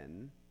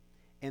heaven,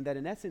 and that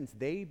in essence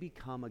they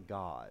become a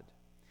god.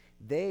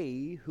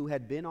 They who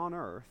had been on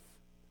earth,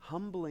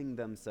 humbling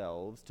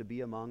themselves to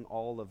be among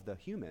all of the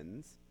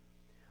humans,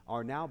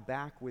 are now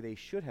back where they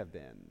should have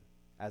been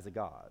as a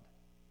god.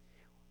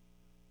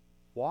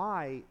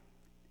 Why?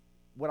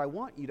 What I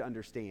want you to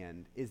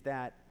understand is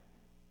that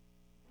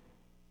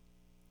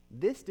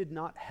this did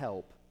not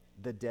help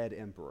the dead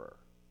emperor.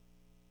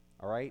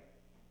 All right?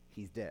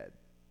 He's dead.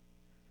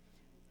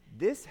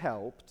 This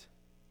helped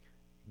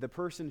the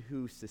person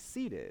who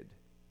succeeded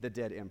the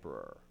dead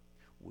emperor,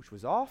 which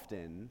was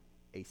often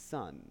a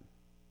son.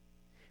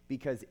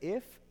 Because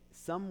if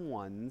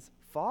someone's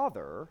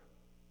father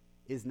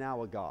is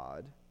now a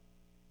god,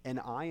 and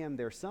I am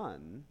their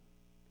son,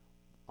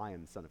 I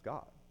am the son of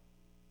God.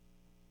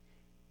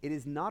 It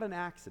is not an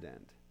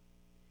accident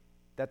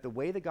that the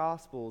way the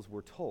Gospels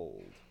were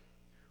told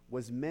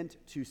was meant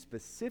to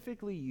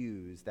specifically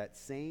use that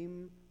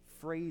same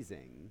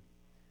phrasing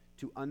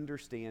to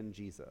understand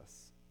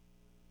Jesus.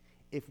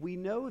 If we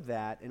know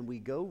that and we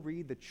go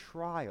read the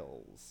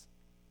trials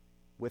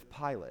with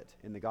Pilate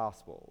in the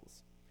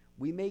Gospels,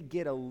 we may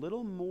get a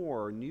little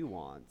more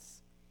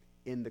nuance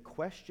in the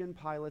question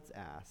Pilate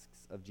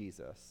asks of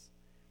Jesus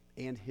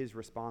and his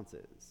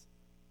responses.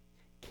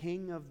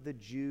 King of the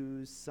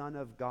Jews, Son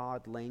of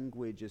God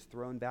language is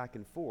thrown back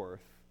and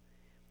forth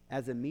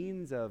as a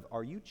means of,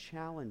 are you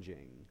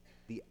challenging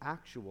the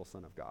actual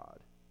Son of God,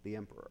 the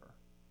emperor?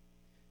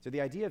 So the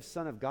idea of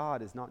Son of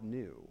God is not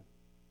new.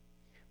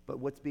 But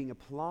what's being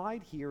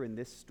applied here in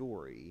this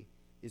story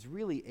is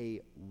really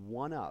a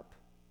one-up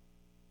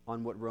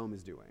on what Rome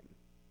is doing.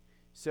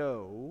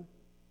 So,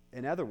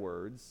 in other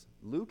words,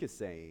 Luke is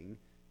saying,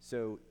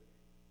 so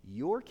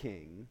your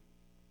king,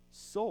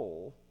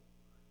 soul,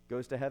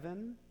 goes to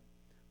heaven,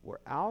 where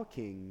our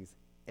king's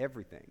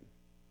everything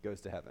goes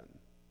to heaven.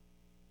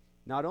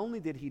 Not only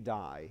did he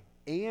die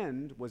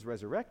and was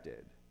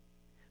resurrected,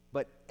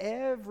 but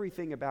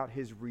everything about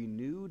his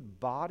renewed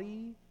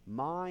body,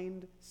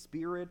 mind,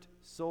 spirit,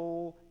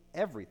 soul,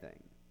 everything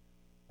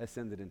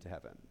ascended into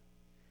heaven.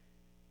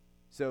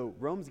 So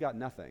Rome's got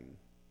nothing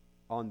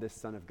on this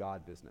Son of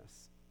God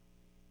business.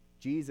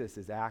 Jesus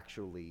is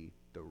actually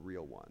the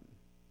real one.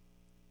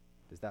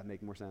 Does that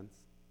make more sense?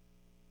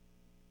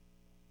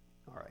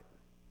 All right.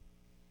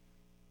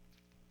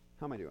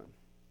 How am I doing?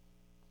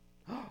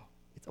 Oh,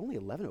 it's only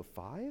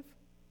 11:05?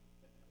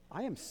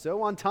 I am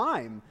so on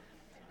time.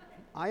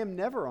 I am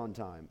never on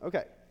time.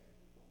 Okay.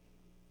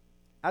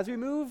 As we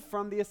move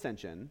from the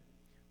ascension,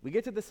 we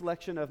get to the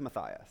selection of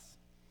Matthias.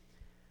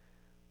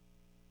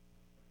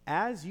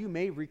 As you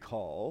may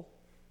recall,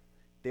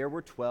 there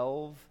were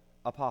 12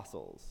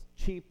 apostles,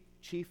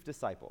 chief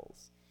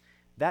disciples.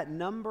 That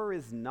number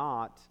is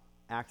not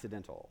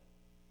accidental.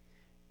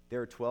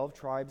 There are 12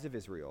 tribes of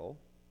Israel.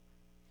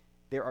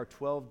 There are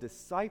 12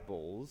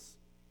 disciples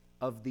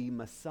of the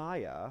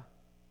Messiah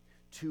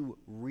to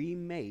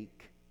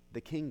remake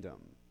the kingdom.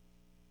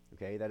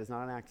 Okay, that is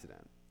not an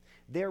accident.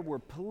 There were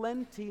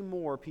plenty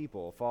more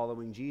people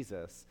following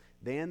Jesus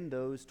than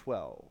those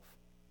 12.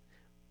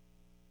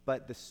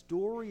 But the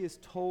story is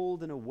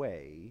told in a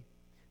way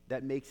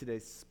that makes it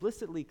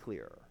explicitly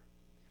clear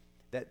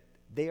that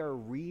they are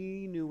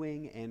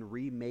renewing and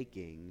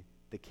remaking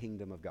the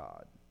kingdom of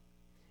God.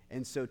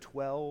 And so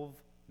 12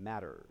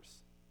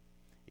 matters.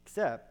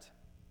 Except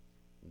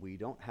we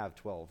don't have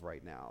 12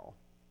 right now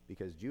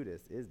because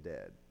Judas is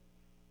dead.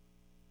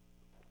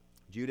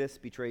 Judas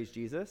betrays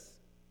Jesus,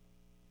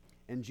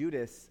 and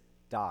Judas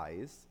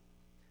dies,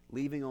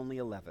 leaving only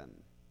 11.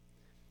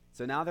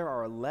 So now there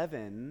are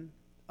 11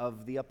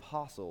 of the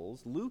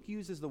apostles. Luke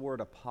uses the word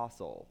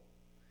apostle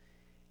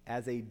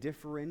as a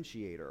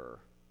differentiator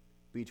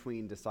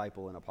between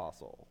disciple and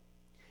apostle.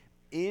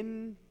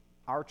 In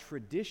our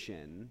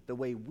tradition, the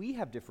way we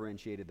have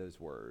differentiated those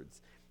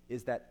words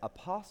is that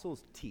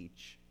apostles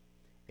teach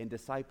and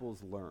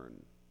disciples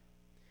learn.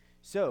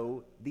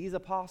 So these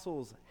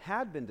apostles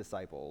had been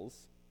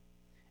disciples,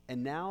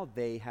 and now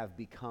they have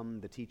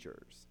become the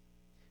teachers.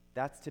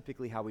 That's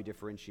typically how we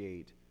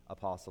differentiate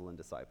apostle and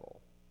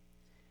disciple.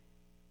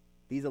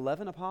 These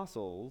 11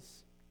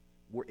 apostles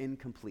were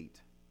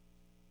incomplete.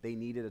 They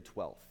needed a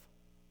 12th.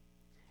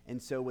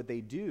 And so what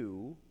they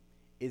do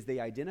is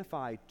they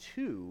identify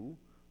two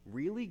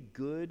really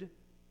good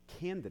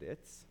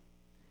candidates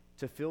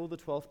to fill the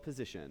 12th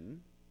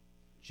position,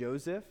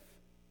 Joseph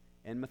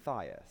and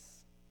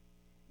Matthias,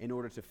 in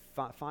order to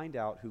find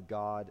out who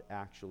God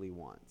actually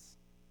wants.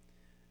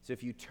 So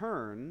if you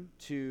turn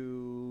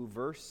to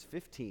verse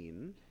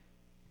 15,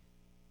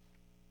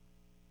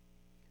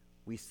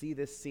 we see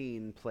this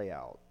scene play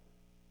out.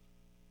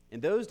 In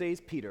those days,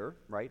 Peter,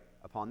 right,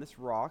 upon this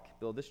rock,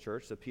 build this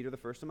church, so Peter, the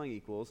first among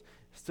equals,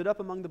 stood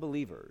up among the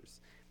believers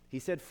He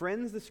said,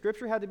 "Friends, the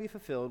scripture had to be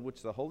fulfilled,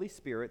 which the Holy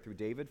Spirit, through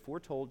David,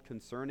 foretold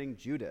concerning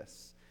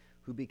Judas,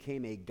 who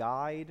became a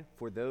guide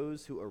for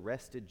those who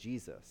arrested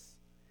Jesus.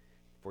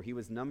 For he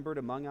was numbered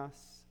among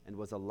us and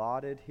was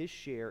allotted his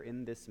share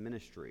in this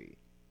ministry.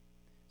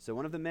 So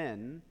one of the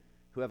men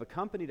who have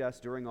accompanied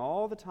us during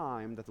all the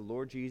time that the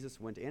Lord Jesus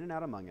went in and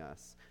out among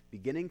us,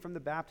 beginning from the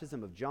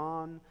baptism of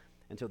John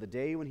until the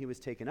day when he was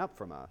taken up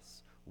from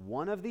us,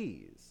 one of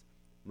these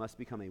must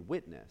become a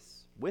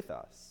witness with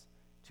us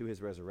to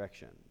his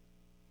resurrection."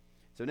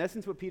 So in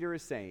essence, what Peter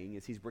is saying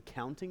is he's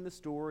recounting the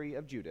story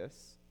of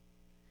Judas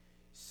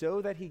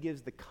so that he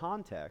gives the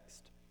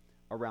context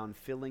around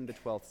filling the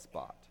 12th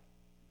spot.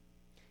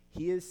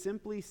 He is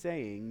simply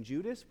saying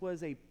Judas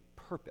was a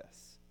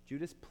purpose.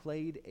 Judas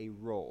played a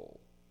role.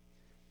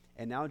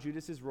 And now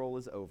Judas's role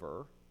is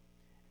over,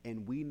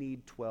 and we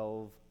need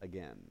 12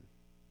 again.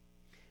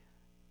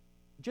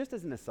 Just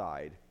as an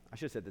aside, I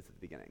should have said this at the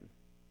beginning.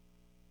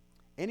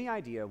 Any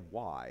idea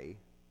why,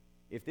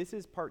 if this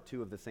is part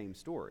 2 of the same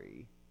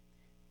story,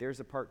 there's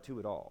a part 2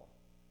 at all?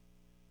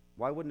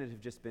 Why wouldn't it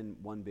have just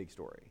been one big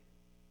story?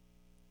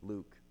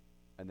 Luke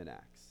and then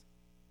Acts.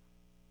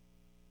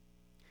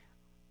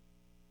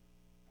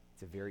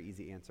 It's a very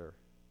easy answer.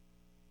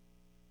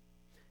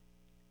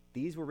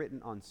 These were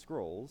written on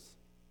scrolls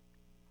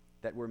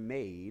that were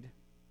made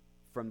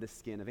from the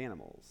skin of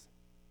animals,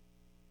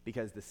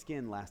 because the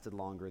skin lasted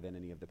longer than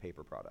any of the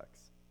paper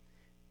products.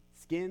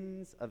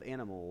 Skins of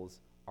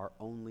animals are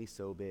only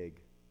so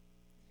big.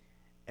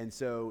 And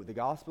so the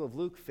Gospel of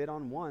Luke fit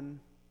on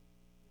one.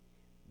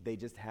 They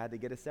just had to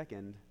get a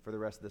second for the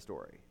rest of the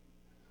story.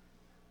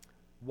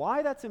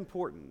 Why that's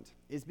important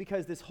is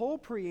because this whole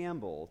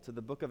preamble to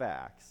the book of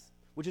Acts,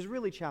 which is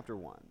really chapter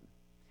 1,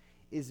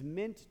 is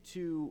meant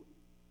to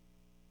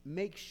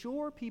make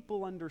sure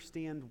people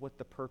understand what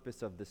the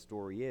purpose of the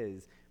story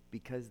is,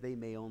 because they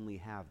may only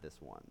have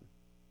this one,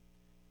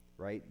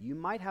 right? You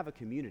might have a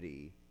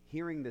community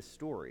hearing this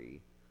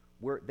story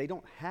where they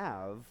don't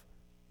have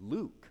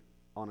Luke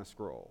on a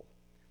scroll.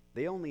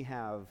 They only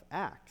have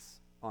Acts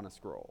on a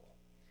scroll.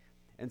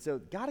 And so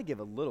got to give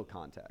a little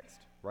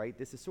context, right?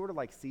 This is sort of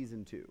like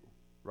season 2,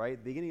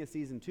 right? Beginning of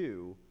season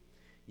 2,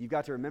 you've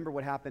got to remember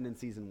what happened in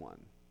season 1,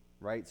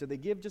 right? So they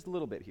give just a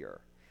little bit here.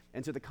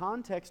 And so the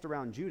context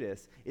around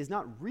Judas is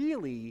not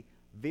really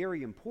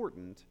very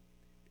important,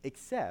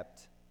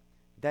 except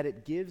that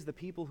it gives the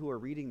people who are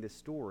reading this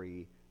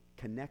story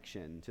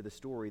connection to the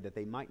story that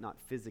they might not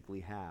physically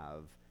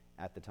have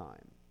at the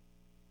time.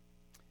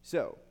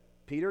 So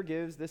Peter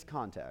gives this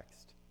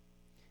context,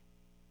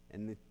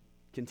 and it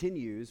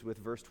continues with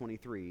verse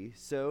 23.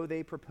 So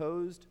they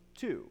proposed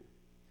 2,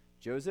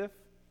 Joseph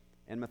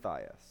and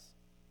Matthias.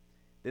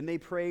 Then they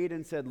prayed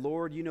and said,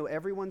 "Lord, you know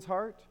everyone's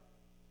heart.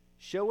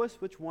 Show us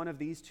which one of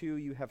these 2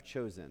 you have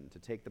chosen to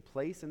take the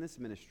place in this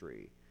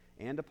ministry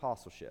and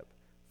apostleship,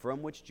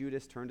 from which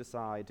Judas turned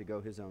aside to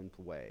go his own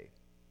way."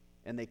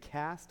 And they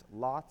cast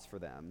lots for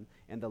them,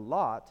 and the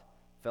lot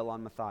fell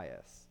on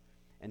Matthias,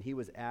 and he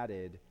was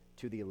added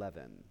to the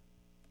 11.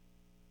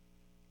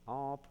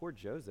 Oh, poor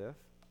Joseph,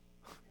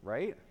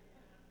 right?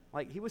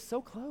 Like, he was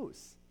so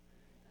close.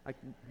 Like,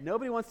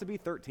 nobody wants to be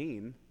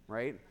 13,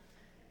 right?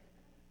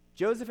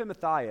 Joseph and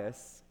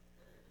Matthias,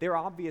 they're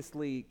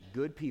obviously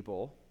good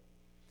people.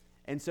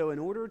 And so in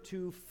order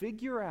to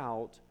figure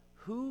out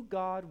who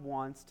God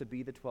wants to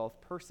be the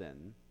 12th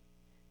person,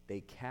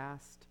 they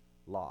cast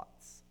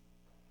lots.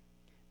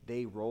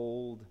 They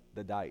rolled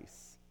the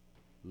dice,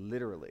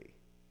 literally,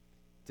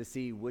 to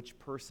see which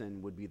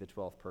person would be the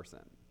 12th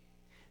person.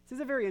 This is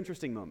a very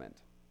interesting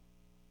moment.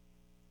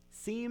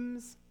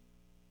 Seems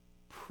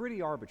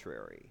pretty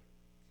arbitrary,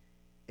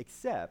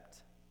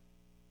 except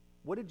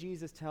what did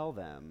Jesus tell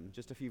them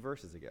just a few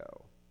verses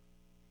ago?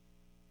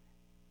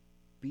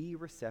 Be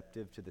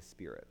receptive to the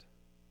Spirit.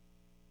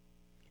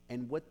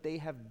 And what they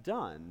have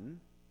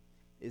done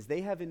is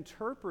they have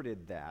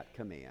interpreted that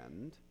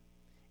command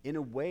in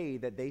a way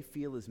that they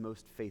feel is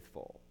most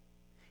faithful.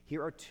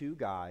 Here are 2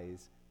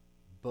 guys,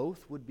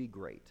 both would be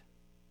great.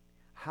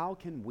 How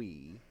can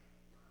we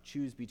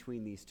choose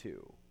between these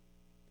 2?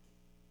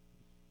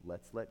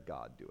 Let's let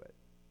God do it.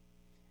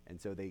 And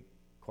so they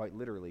quite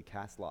literally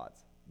cast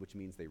lots, which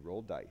means they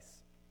rolled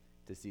dice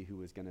to see who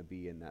was going to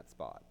be in that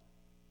spot.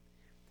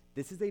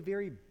 This is a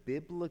very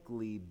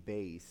biblically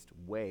based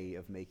way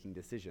of making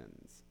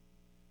decisions.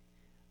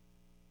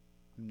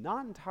 I'm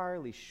not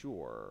entirely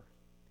sure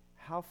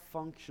how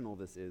functional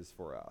this is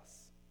for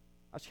us.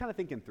 I was kind of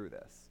thinking through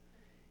this.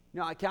 You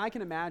know, I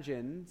can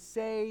imagine,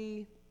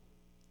 say,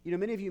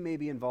 many of you may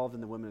be involved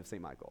in the Women of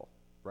St. Michael,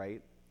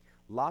 right?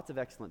 Lots of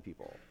excellent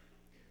people.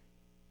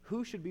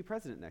 Who should be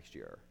president next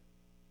year?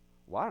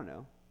 Well, I don't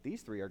know.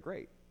 These 3 are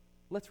great.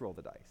 Let's roll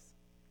the dice.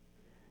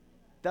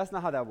 That's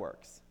not how that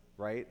works,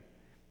 right?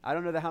 I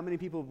don't know how many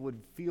people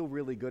would feel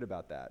really good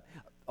about that,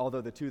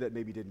 although the 2 that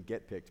maybe didn't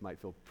get picked might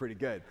feel pretty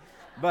good.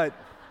 But,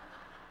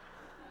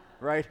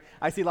 right?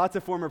 I see lots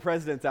of former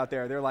presidents out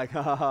there. They're like,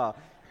 ha, ha, ha.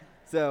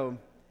 So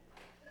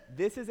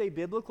this is a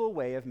biblical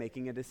way of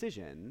making a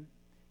decision,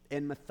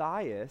 and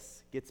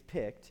Matthias gets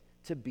picked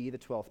to be the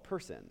 12th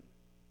person.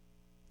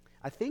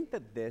 I think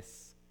that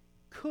this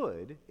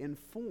could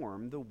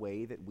inform the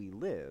way that we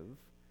live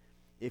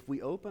if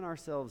we open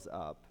ourselves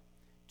up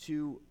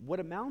to what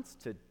amounts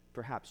to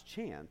perhaps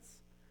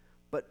chance,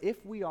 but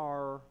if we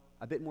are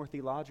a bit more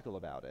theological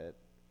about it,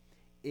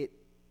 it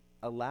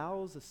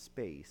allows a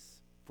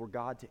space for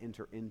God to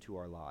enter into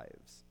our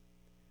lives.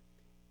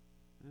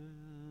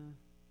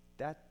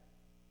 That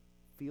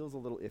feels a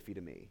little iffy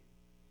to me,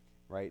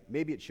 right?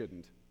 Maybe it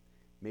shouldn't.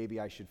 Maybe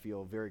I should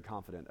feel very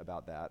confident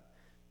about that.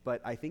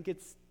 But I think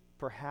it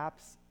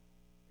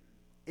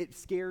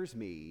scares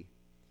me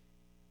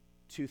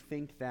to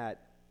think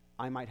that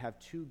I might have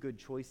two good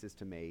choices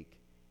to make,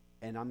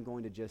 and I'm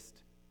going to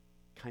just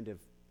kind of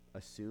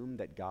assume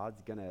that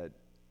God's going to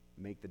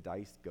make the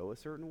dice go a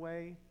certain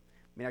way.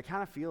 I mean, I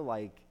kind of feel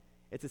like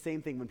it's the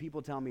same thing when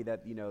people tell me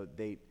that,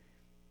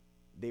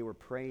 they were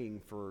praying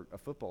for a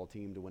football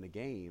team to win a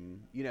game.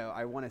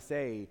 I want to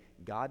say,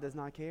 God does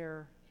not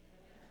care.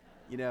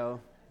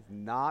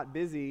 Not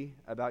busy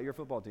about your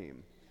football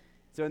team.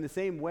 So in the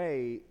same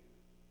way,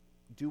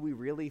 do we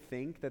really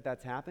think that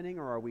that's happening,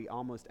 or are we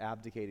almost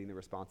abdicating the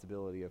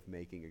responsibility of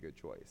making a good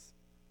choice?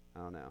 I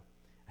don't know.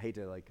 I hate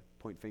to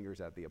point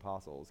fingers at the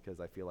apostles because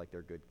I feel like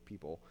they're good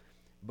people.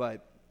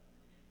 But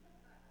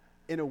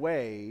in a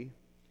way,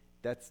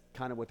 that's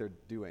kind of what they're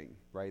doing,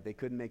 right? They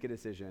couldn't make a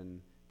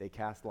decision. They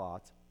cast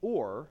lots,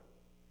 or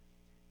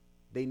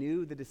they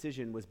knew the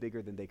decision was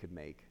bigger than they could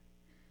make,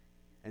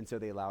 and so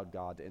they allowed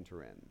God to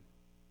enter in.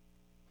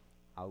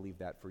 I'll leave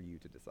that for you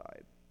to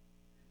decide.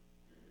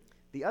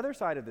 The other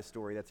side of the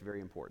story that's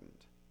very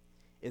important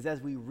is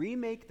as we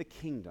remake the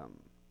kingdom,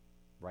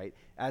 right?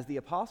 As the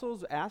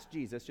apostles asked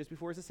Jesus just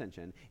before his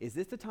ascension, is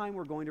this the time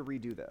we're going to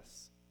redo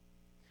this?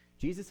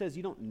 Jesus says,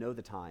 you don't know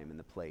the time and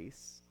the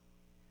place,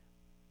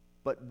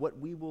 but what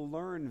we will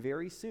learn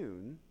very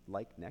soon,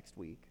 like next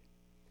week,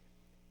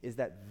 is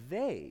that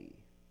they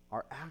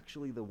are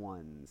actually the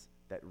ones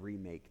that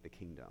remake the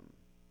kingdom.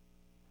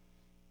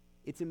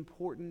 It's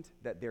important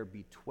that there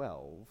be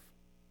 12,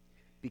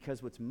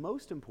 because what's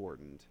most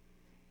important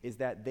is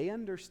that they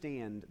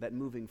understand that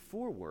moving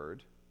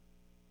forward,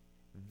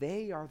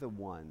 they are the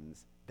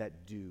ones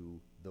that do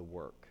the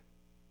work.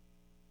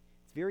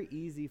 It's very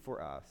easy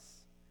for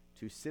us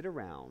to sit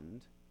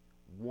around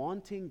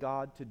wanting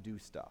God to do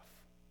stuff.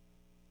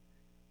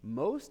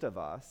 Most of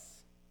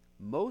us,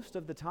 most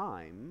of the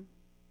time,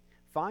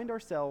 find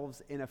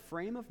ourselves in a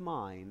frame of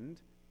mind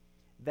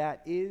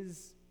that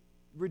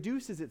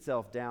reduces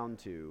itself down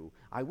to,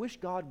 I wish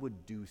God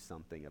would do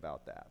something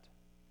about that.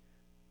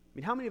 I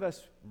mean, how many of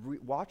us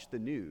watch the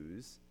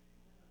news?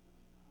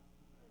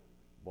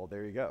 Well,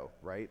 there you go,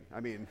 right? I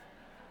mean,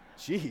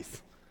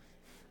 geez.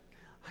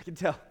 I can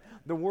tell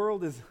the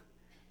world is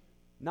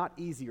not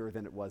easier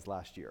than it was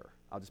last year.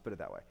 I'll just put it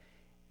that way.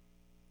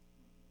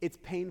 It's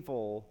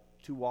painful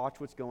to watch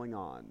what's going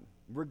on.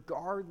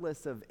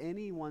 Regardless of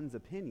anyone's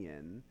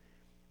opinion,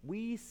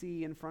 we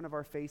see in front of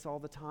our face all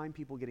the time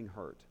people getting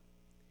hurt.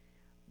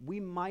 We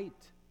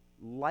might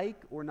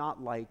like or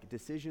not like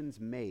decisions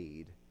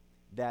made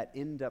that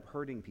end up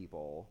hurting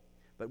people,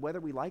 but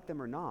whether we like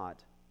them or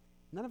not,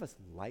 none of us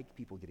like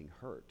people getting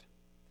hurt.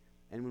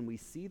 And when we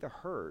see the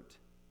hurt,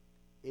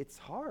 it's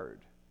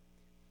hard.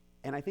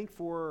 And I think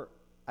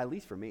at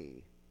least for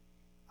me,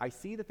 I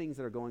see the things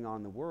that are going on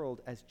in the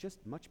world as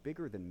just much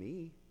bigger than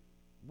me.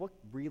 What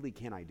really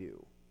can I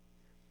do?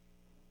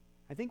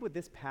 I think what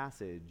this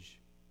passage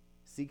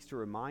seeks to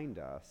remind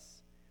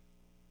us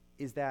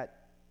is that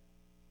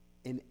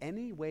in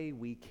any way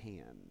we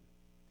can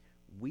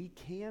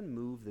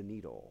move the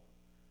needle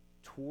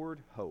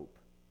toward hope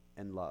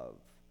and love,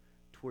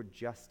 toward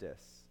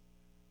justice,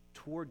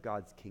 toward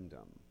God's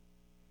kingdom.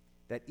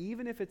 That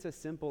even if it's as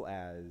simple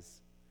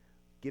as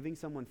giving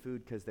someone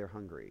food because they're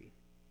hungry,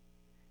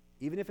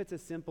 even if it's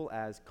as simple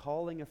as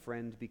calling a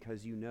friend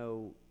because you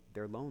know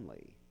they're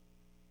lonely,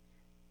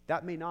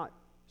 that may not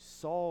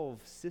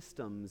solve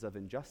systems of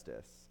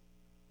injustice,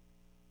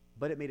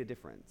 but it made a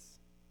difference.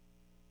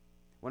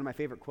 One of my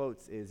favorite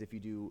quotes is, if you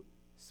do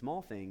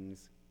small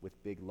things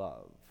with big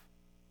love,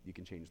 you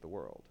can change the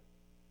world.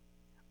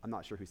 I'm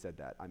not sure who said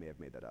that. I may have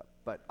made that up,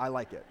 but I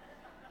like it.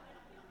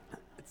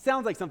 It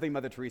sounds like something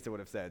Mother Teresa would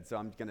have said, so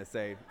I'm going to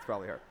say it's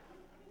probably her.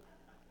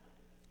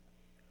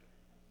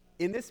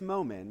 In this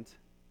moment,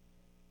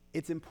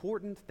 it's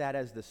important that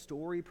as the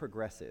story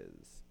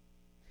progresses,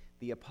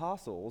 the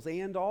apostles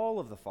and all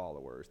of the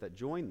followers that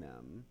join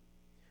them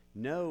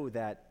know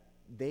that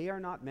they are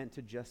not meant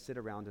to just sit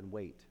around and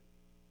wait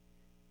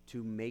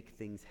to make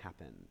things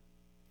happen.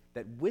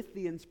 That with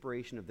the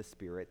inspiration of the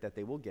Spirit that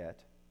they will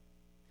get,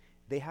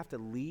 they have to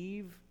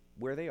leave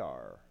where they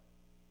are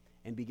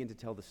and begin to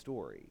tell the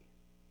story.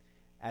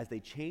 As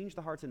they change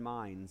the hearts and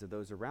minds of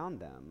those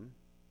around them,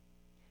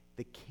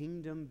 the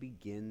kingdom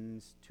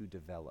begins to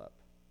develop.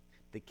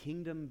 The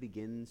kingdom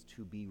begins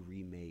to be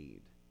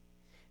remade.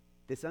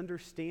 This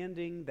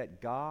understanding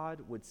that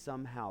God would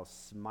somehow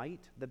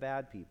smite the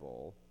bad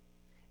people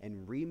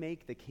and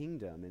remake the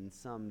kingdom in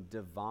some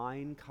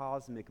divine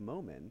cosmic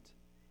moment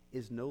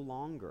is no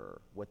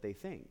longer what they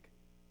think.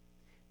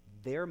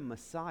 Their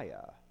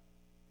Messiah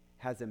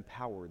has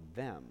empowered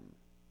them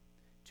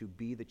to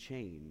be the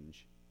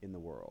change in the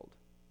world.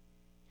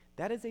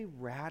 That is a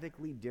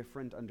radically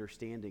different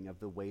understanding of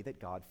the way that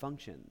God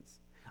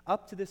functions.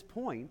 Up to this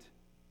point,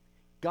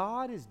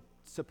 God is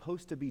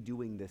supposed to be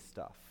doing this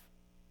stuff.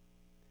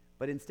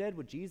 But instead,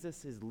 what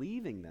Jesus is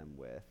leaving them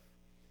with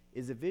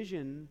is a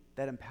vision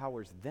that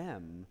empowers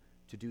them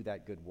to do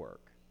that good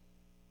work.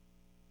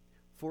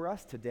 For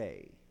us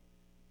today,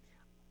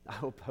 I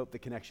hope the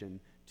connection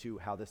to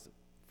how this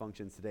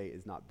functions today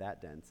is not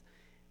that dense.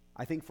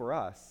 I think for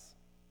us,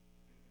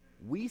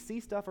 we see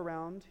stuff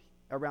around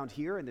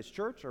here in this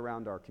church,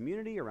 around our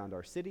community, around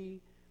our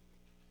city,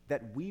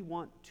 that we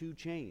want to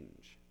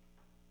change.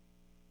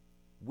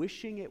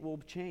 Wishing it will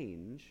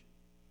change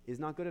is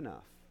not good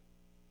enough.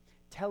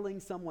 Telling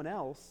someone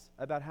else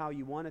about how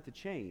you want it to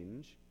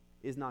change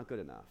is not good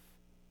enough.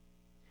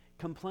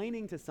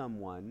 Complaining to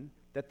someone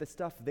that the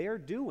stuff they're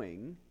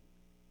doing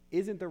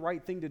isn't the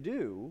right thing to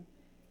do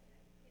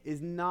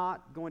is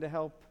not going to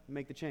help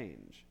make the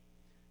change,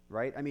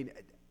 right? I mean,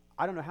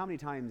 I don't know how many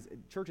times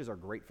churches are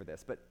great for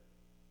this, but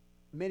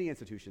many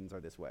institutions are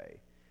this way.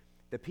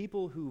 The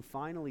people who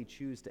finally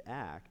choose to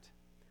act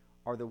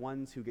are the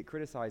ones who get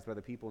criticized by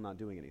the people not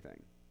doing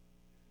anything.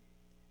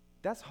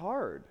 That's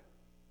hard,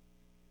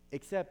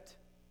 except,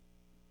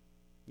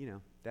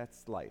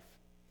 that's life.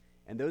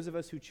 And those of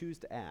us who choose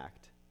to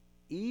act,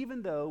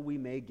 even though we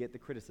may get the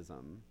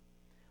criticism,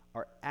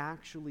 are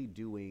actually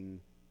doing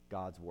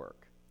God's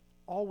work.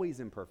 Always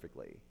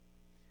imperfectly,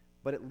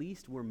 but at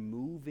least we're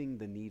moving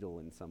the needle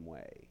in some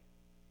way.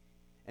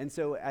 And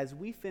so as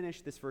we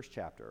finish this first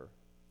chapter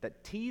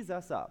that tees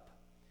us up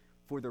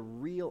for the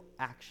real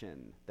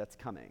action that's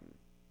coming,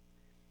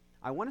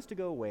 I want us to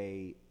go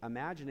away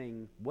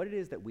imagining what it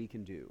is that we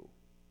can do,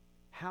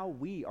 how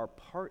we are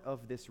part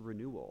of this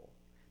renewal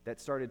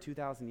that started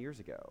 2,000 years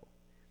ago.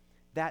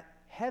 That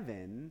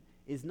heaven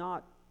is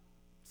not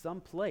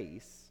some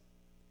place,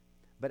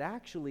 but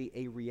actually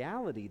a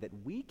reality that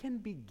we can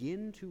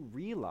begin to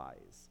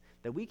realize,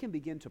 that we can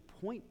begin to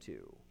point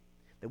to,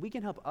 that we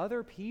can help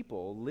other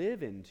people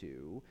live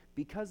into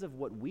because of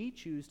what we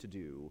choose to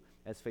do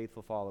as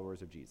faithful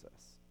followers of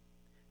Jesus.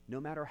 No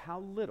matter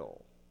how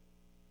little,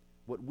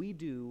 what we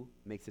do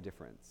makes a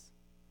difference.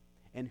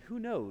 And who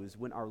knows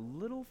when our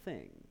little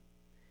thing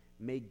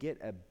may get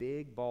a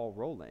big ball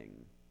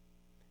rolling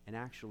and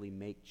actually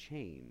make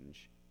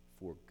change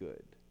for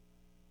good.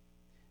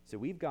 So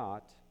we've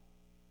got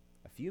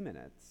a few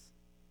minutes,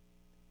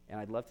 and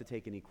I'd love to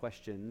take any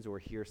questions or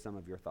hear some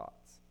of your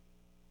thoughts.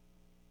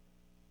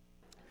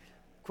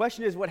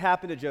 Question is, what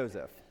happened to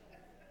Joseph?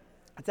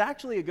 It's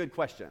actually a good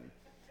question.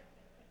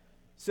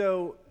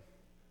 So,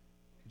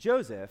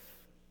 Joseph,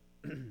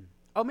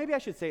 maybe I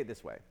should say it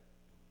this way.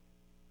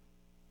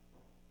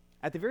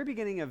 At the very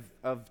beginning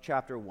of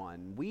chapter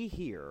 1, we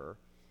hear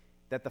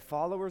that the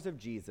followers of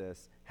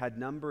Jesus had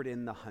numbered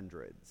in the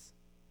hundreds.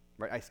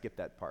 Right? I skipped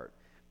that part,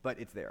 but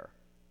it's there.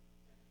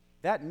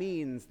 That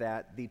means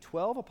that the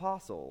 12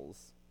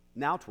 apostles,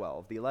 now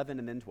 12, the 11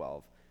 and then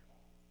 12,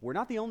 were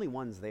not the only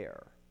ones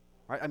there.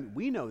 Right? I mean,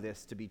 we know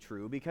this to be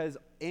true because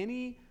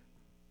the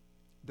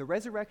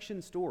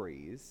resurrection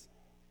stories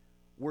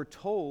were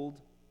told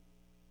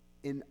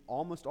in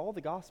almost all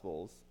the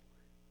Gospels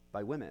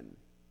by women.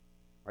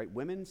 Right?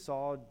 Women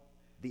saw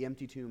the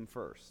empty tomb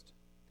first.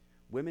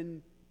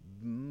 Women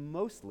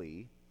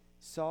mostly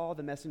saw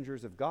the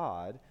messengers of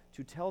God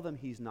to tell them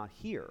he's not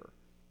here.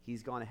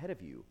 He's gone ahead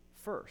of you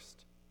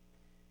first.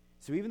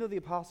 So even though the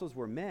apostles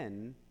were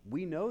men,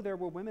 we know there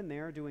were women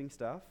there doing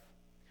stuff.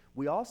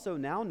 We also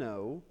now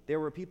know there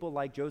were people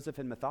like Joseph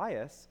and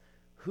Matthias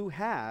who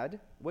had,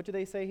 what do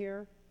they say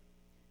here?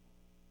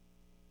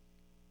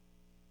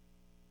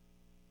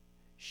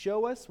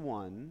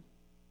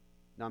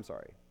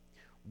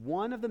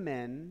 One of the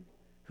men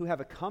who have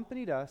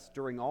accompanied us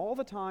during all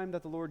the time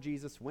that the Lord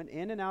Jesus went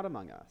in and out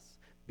among us,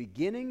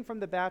 beginning from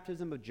the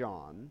baptism of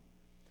John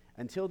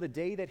until the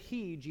day that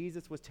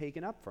Jesus was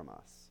taken up from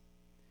us.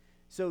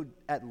 So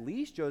at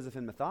least Joseph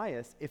and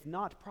Matthias, if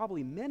not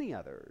probably many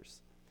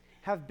others,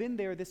 have been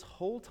there this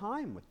whole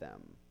time with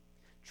them,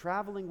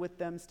 traveling with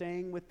them,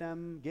 staying with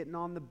them, getting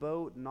on the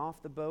boat and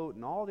off the boat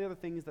and all the other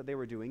things that they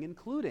were doing,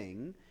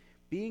 including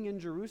being in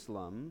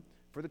Jerusalem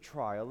for the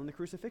trial and the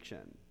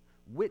crucifixion,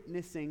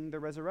 witnessing the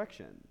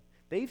resurrection.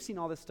 They've seen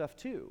all this stuff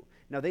too.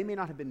 Now, they may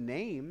not have been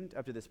named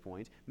up to this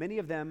point. Many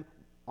of them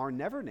are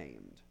never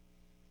named.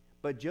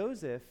 But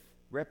Joseph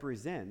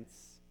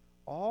represents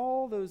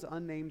all those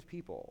unnamed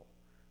people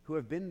who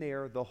have been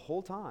there the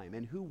whole time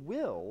and who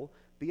will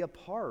be a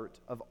part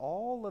of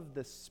all of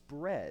the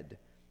spread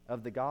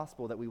of the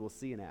gospel that we will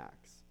see in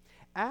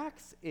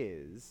Acts.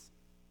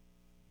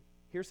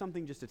 Here's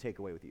something just to take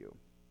away with you.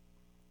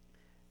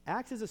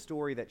 Acts is a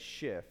story that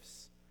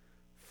shifts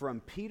from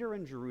Peter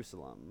in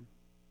Jerusalem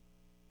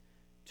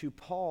to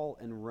Paul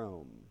in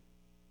Rome.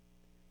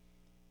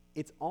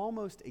 It's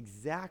almost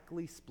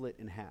exactly split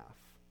in half.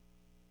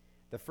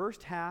 The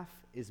first half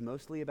is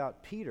mostly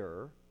about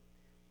Peter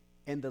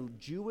and the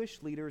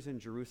Jewish leaders in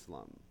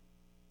Jerusalem.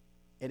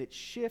 And it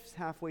shifts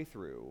halfway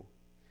through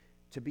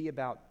to be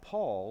about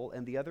Paul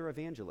and the other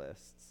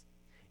evangelists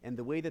and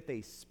the way that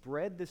they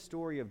spread the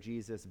story of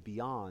Jesus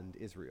beyond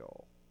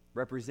Israel,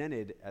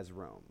 represented as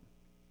Rome.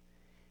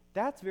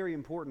 That's very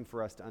important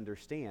for us to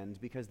understand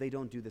because they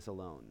don't do this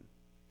alone.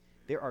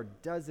 There are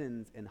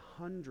dozens and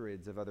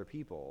hundreds of other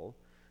people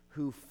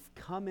who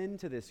come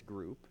into this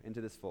group,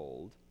 into this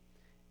fold,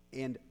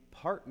 and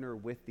partner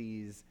with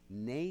these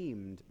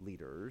named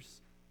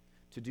leaders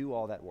to do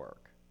all that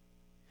work.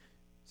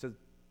 So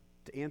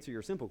to answer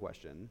your simple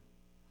question,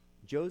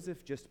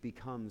 Joseph just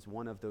becomes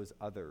one of those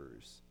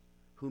others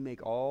who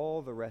make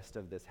all the rest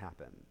of this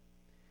happen.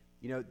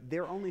 You know,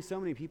 there are only so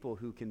many people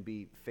who can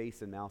be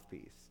face and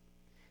mouthpiece.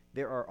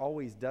 There are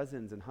always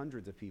dozens and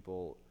hundreds of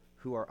people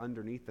who are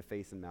underneath the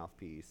face and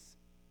mouthpiece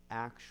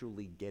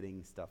actually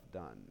getting stuff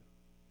done.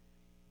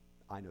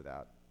 I know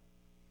that.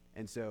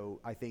 And so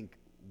I think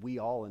we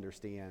all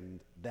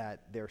understand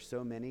that there are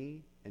so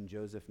many, and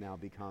Joseph now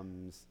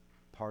becomes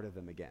part of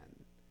them again.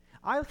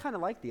 I kind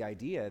of like the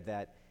idea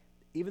that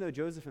even though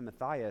Joseph and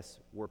Matthias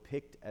were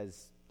picked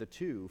as the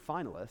two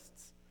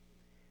finalists,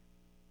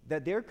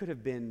 that there could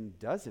have been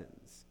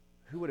dozens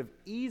who would have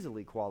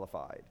easily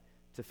qualified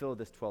to fill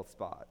this 12th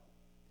spot.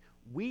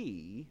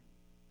 We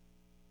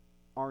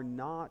are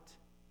not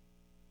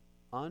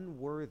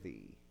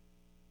unworthy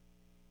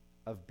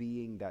of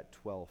being that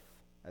 12th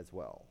as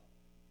well.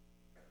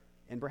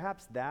 And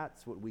perhaps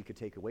that's what we could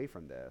take away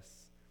from this,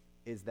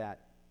 is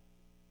that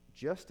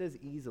just as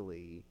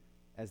easily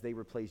as they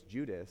replaced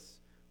Judas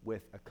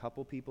with a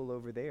couple people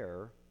over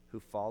there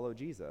who follow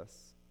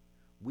Jesus,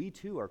 we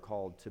too are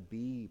called to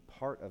be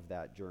part of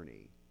that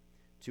journey,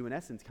 to in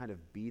essence kind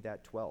of be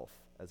that 12th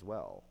as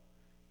well.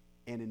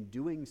 And in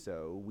doing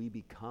so, we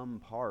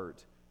become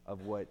part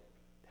of what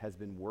has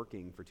been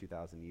working for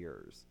 2,000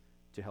 years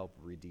to help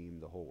redeem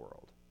the whole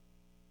world.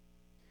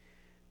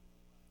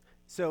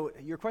 So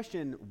your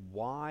question,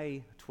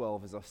 why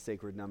 12 is a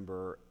sacred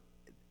number,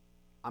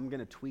 I'm going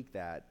to tweak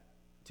that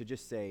to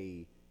just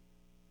say,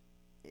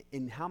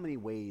 in how many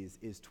ways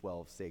is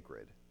 12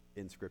 sacred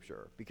in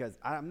Scripture? Because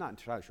I'm not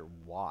entirely sure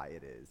why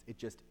it is.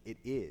 It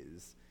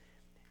is.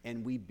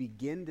 And we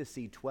begin to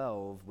see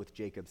 12 with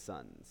Jacob's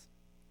sons.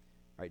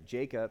 Right?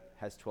 Jacob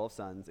has 12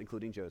 sons,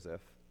 including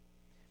Joseph.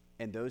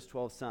 And those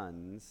 12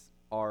 sons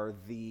are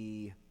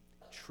the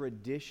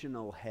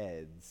traditional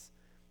heads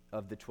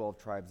of the 12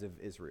 tribes of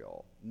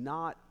Israel.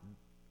 Not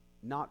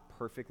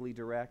perfectly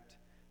direct,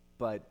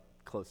 but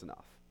close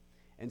enough.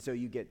 And so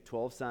you get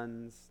 12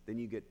 sons, then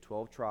you get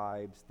 12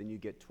 tribes, then you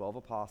get 12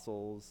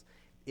 apostles.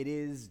 It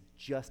is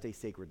just a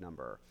sacred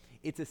number.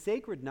 It's a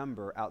sacred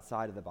number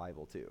outside of the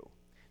Bible too.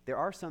 There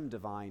are some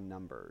divine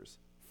numbers,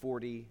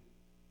 40,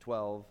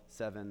 12,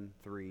 7,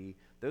 3.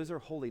 Those are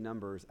holy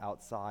numbers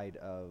outside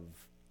of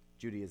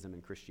Judaism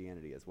and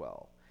Christianity as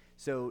well.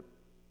 So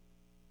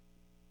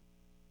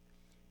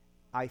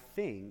I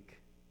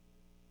think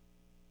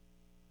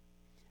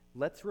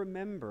let's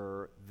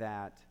remember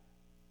that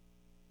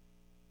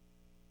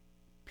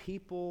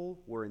people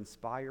were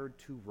inspired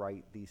to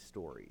write these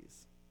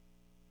stories.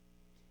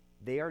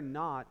 They are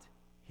not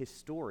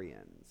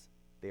historians,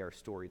 they are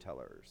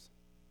storytellers.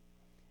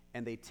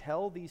 And they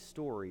tell these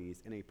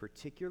stories in a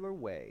particular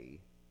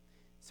way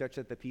such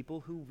that the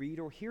people who read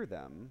or hear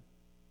them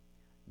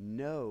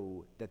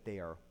know that they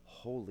are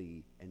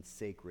holy and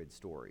sacred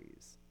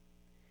stories.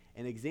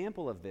 An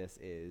example of this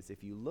is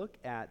if you look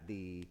at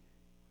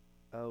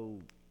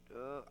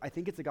I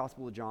think it's the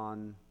Gospel of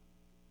John,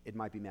 it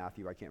might be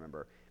Matthew, I can't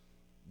remember.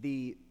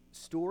 The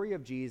story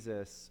of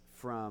Jesus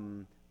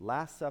from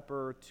Last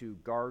Supper to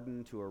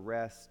garden to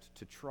arrest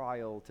to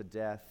trial to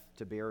death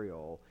to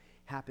burial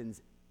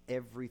happens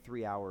every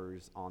 3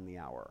 hours on the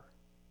hour.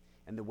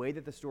 And the way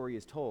that the story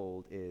is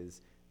told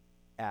is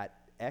at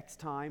X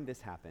time this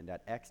happened,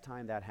 at X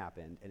time that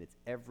happened, and it's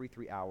every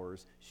 3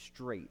 hours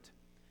straight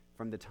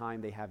from the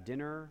time they have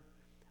dinner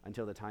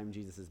until the time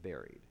Jesus is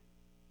buried.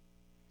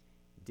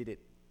 Did it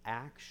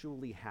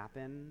actually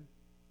happen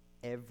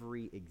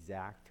every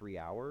exact 3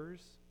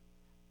 hours?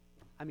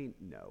 I mean,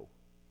 no.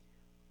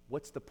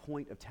 What's the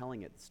point of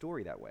telling it the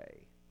story that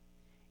way?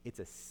 It's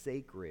a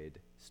sacred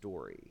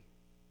story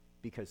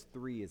because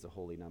 3 is a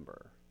holy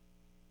number.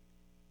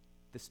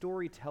 The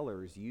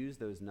storytellers use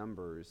those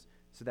numbers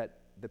so that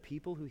the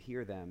people who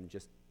hear them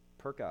just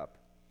perk up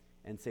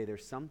and say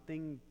there's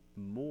something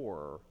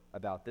more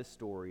about this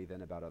story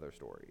than about other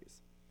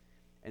stories.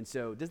 And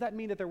so does that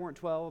mean that there weren't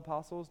 12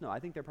 apostles? No, I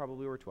think there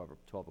probably were 12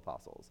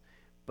 apostles.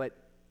 But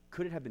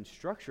could it have been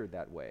structured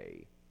that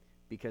way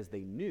because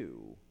they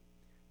knew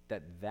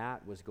that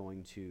that was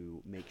going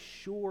to make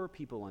sure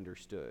people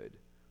understood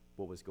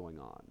what was going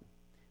on,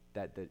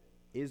 that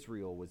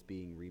Israel was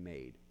being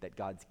remade, that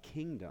God's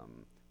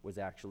kingdom was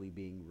actually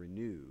being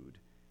renewed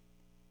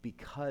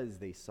because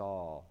they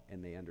saw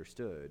and they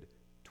understood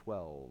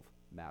 12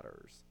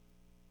 matters.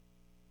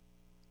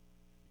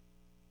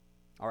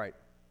 All right,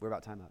 we're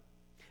about time up.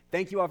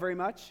 Thank you all very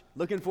much.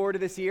 Looking forward to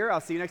this year.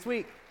 I'll see you next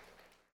week.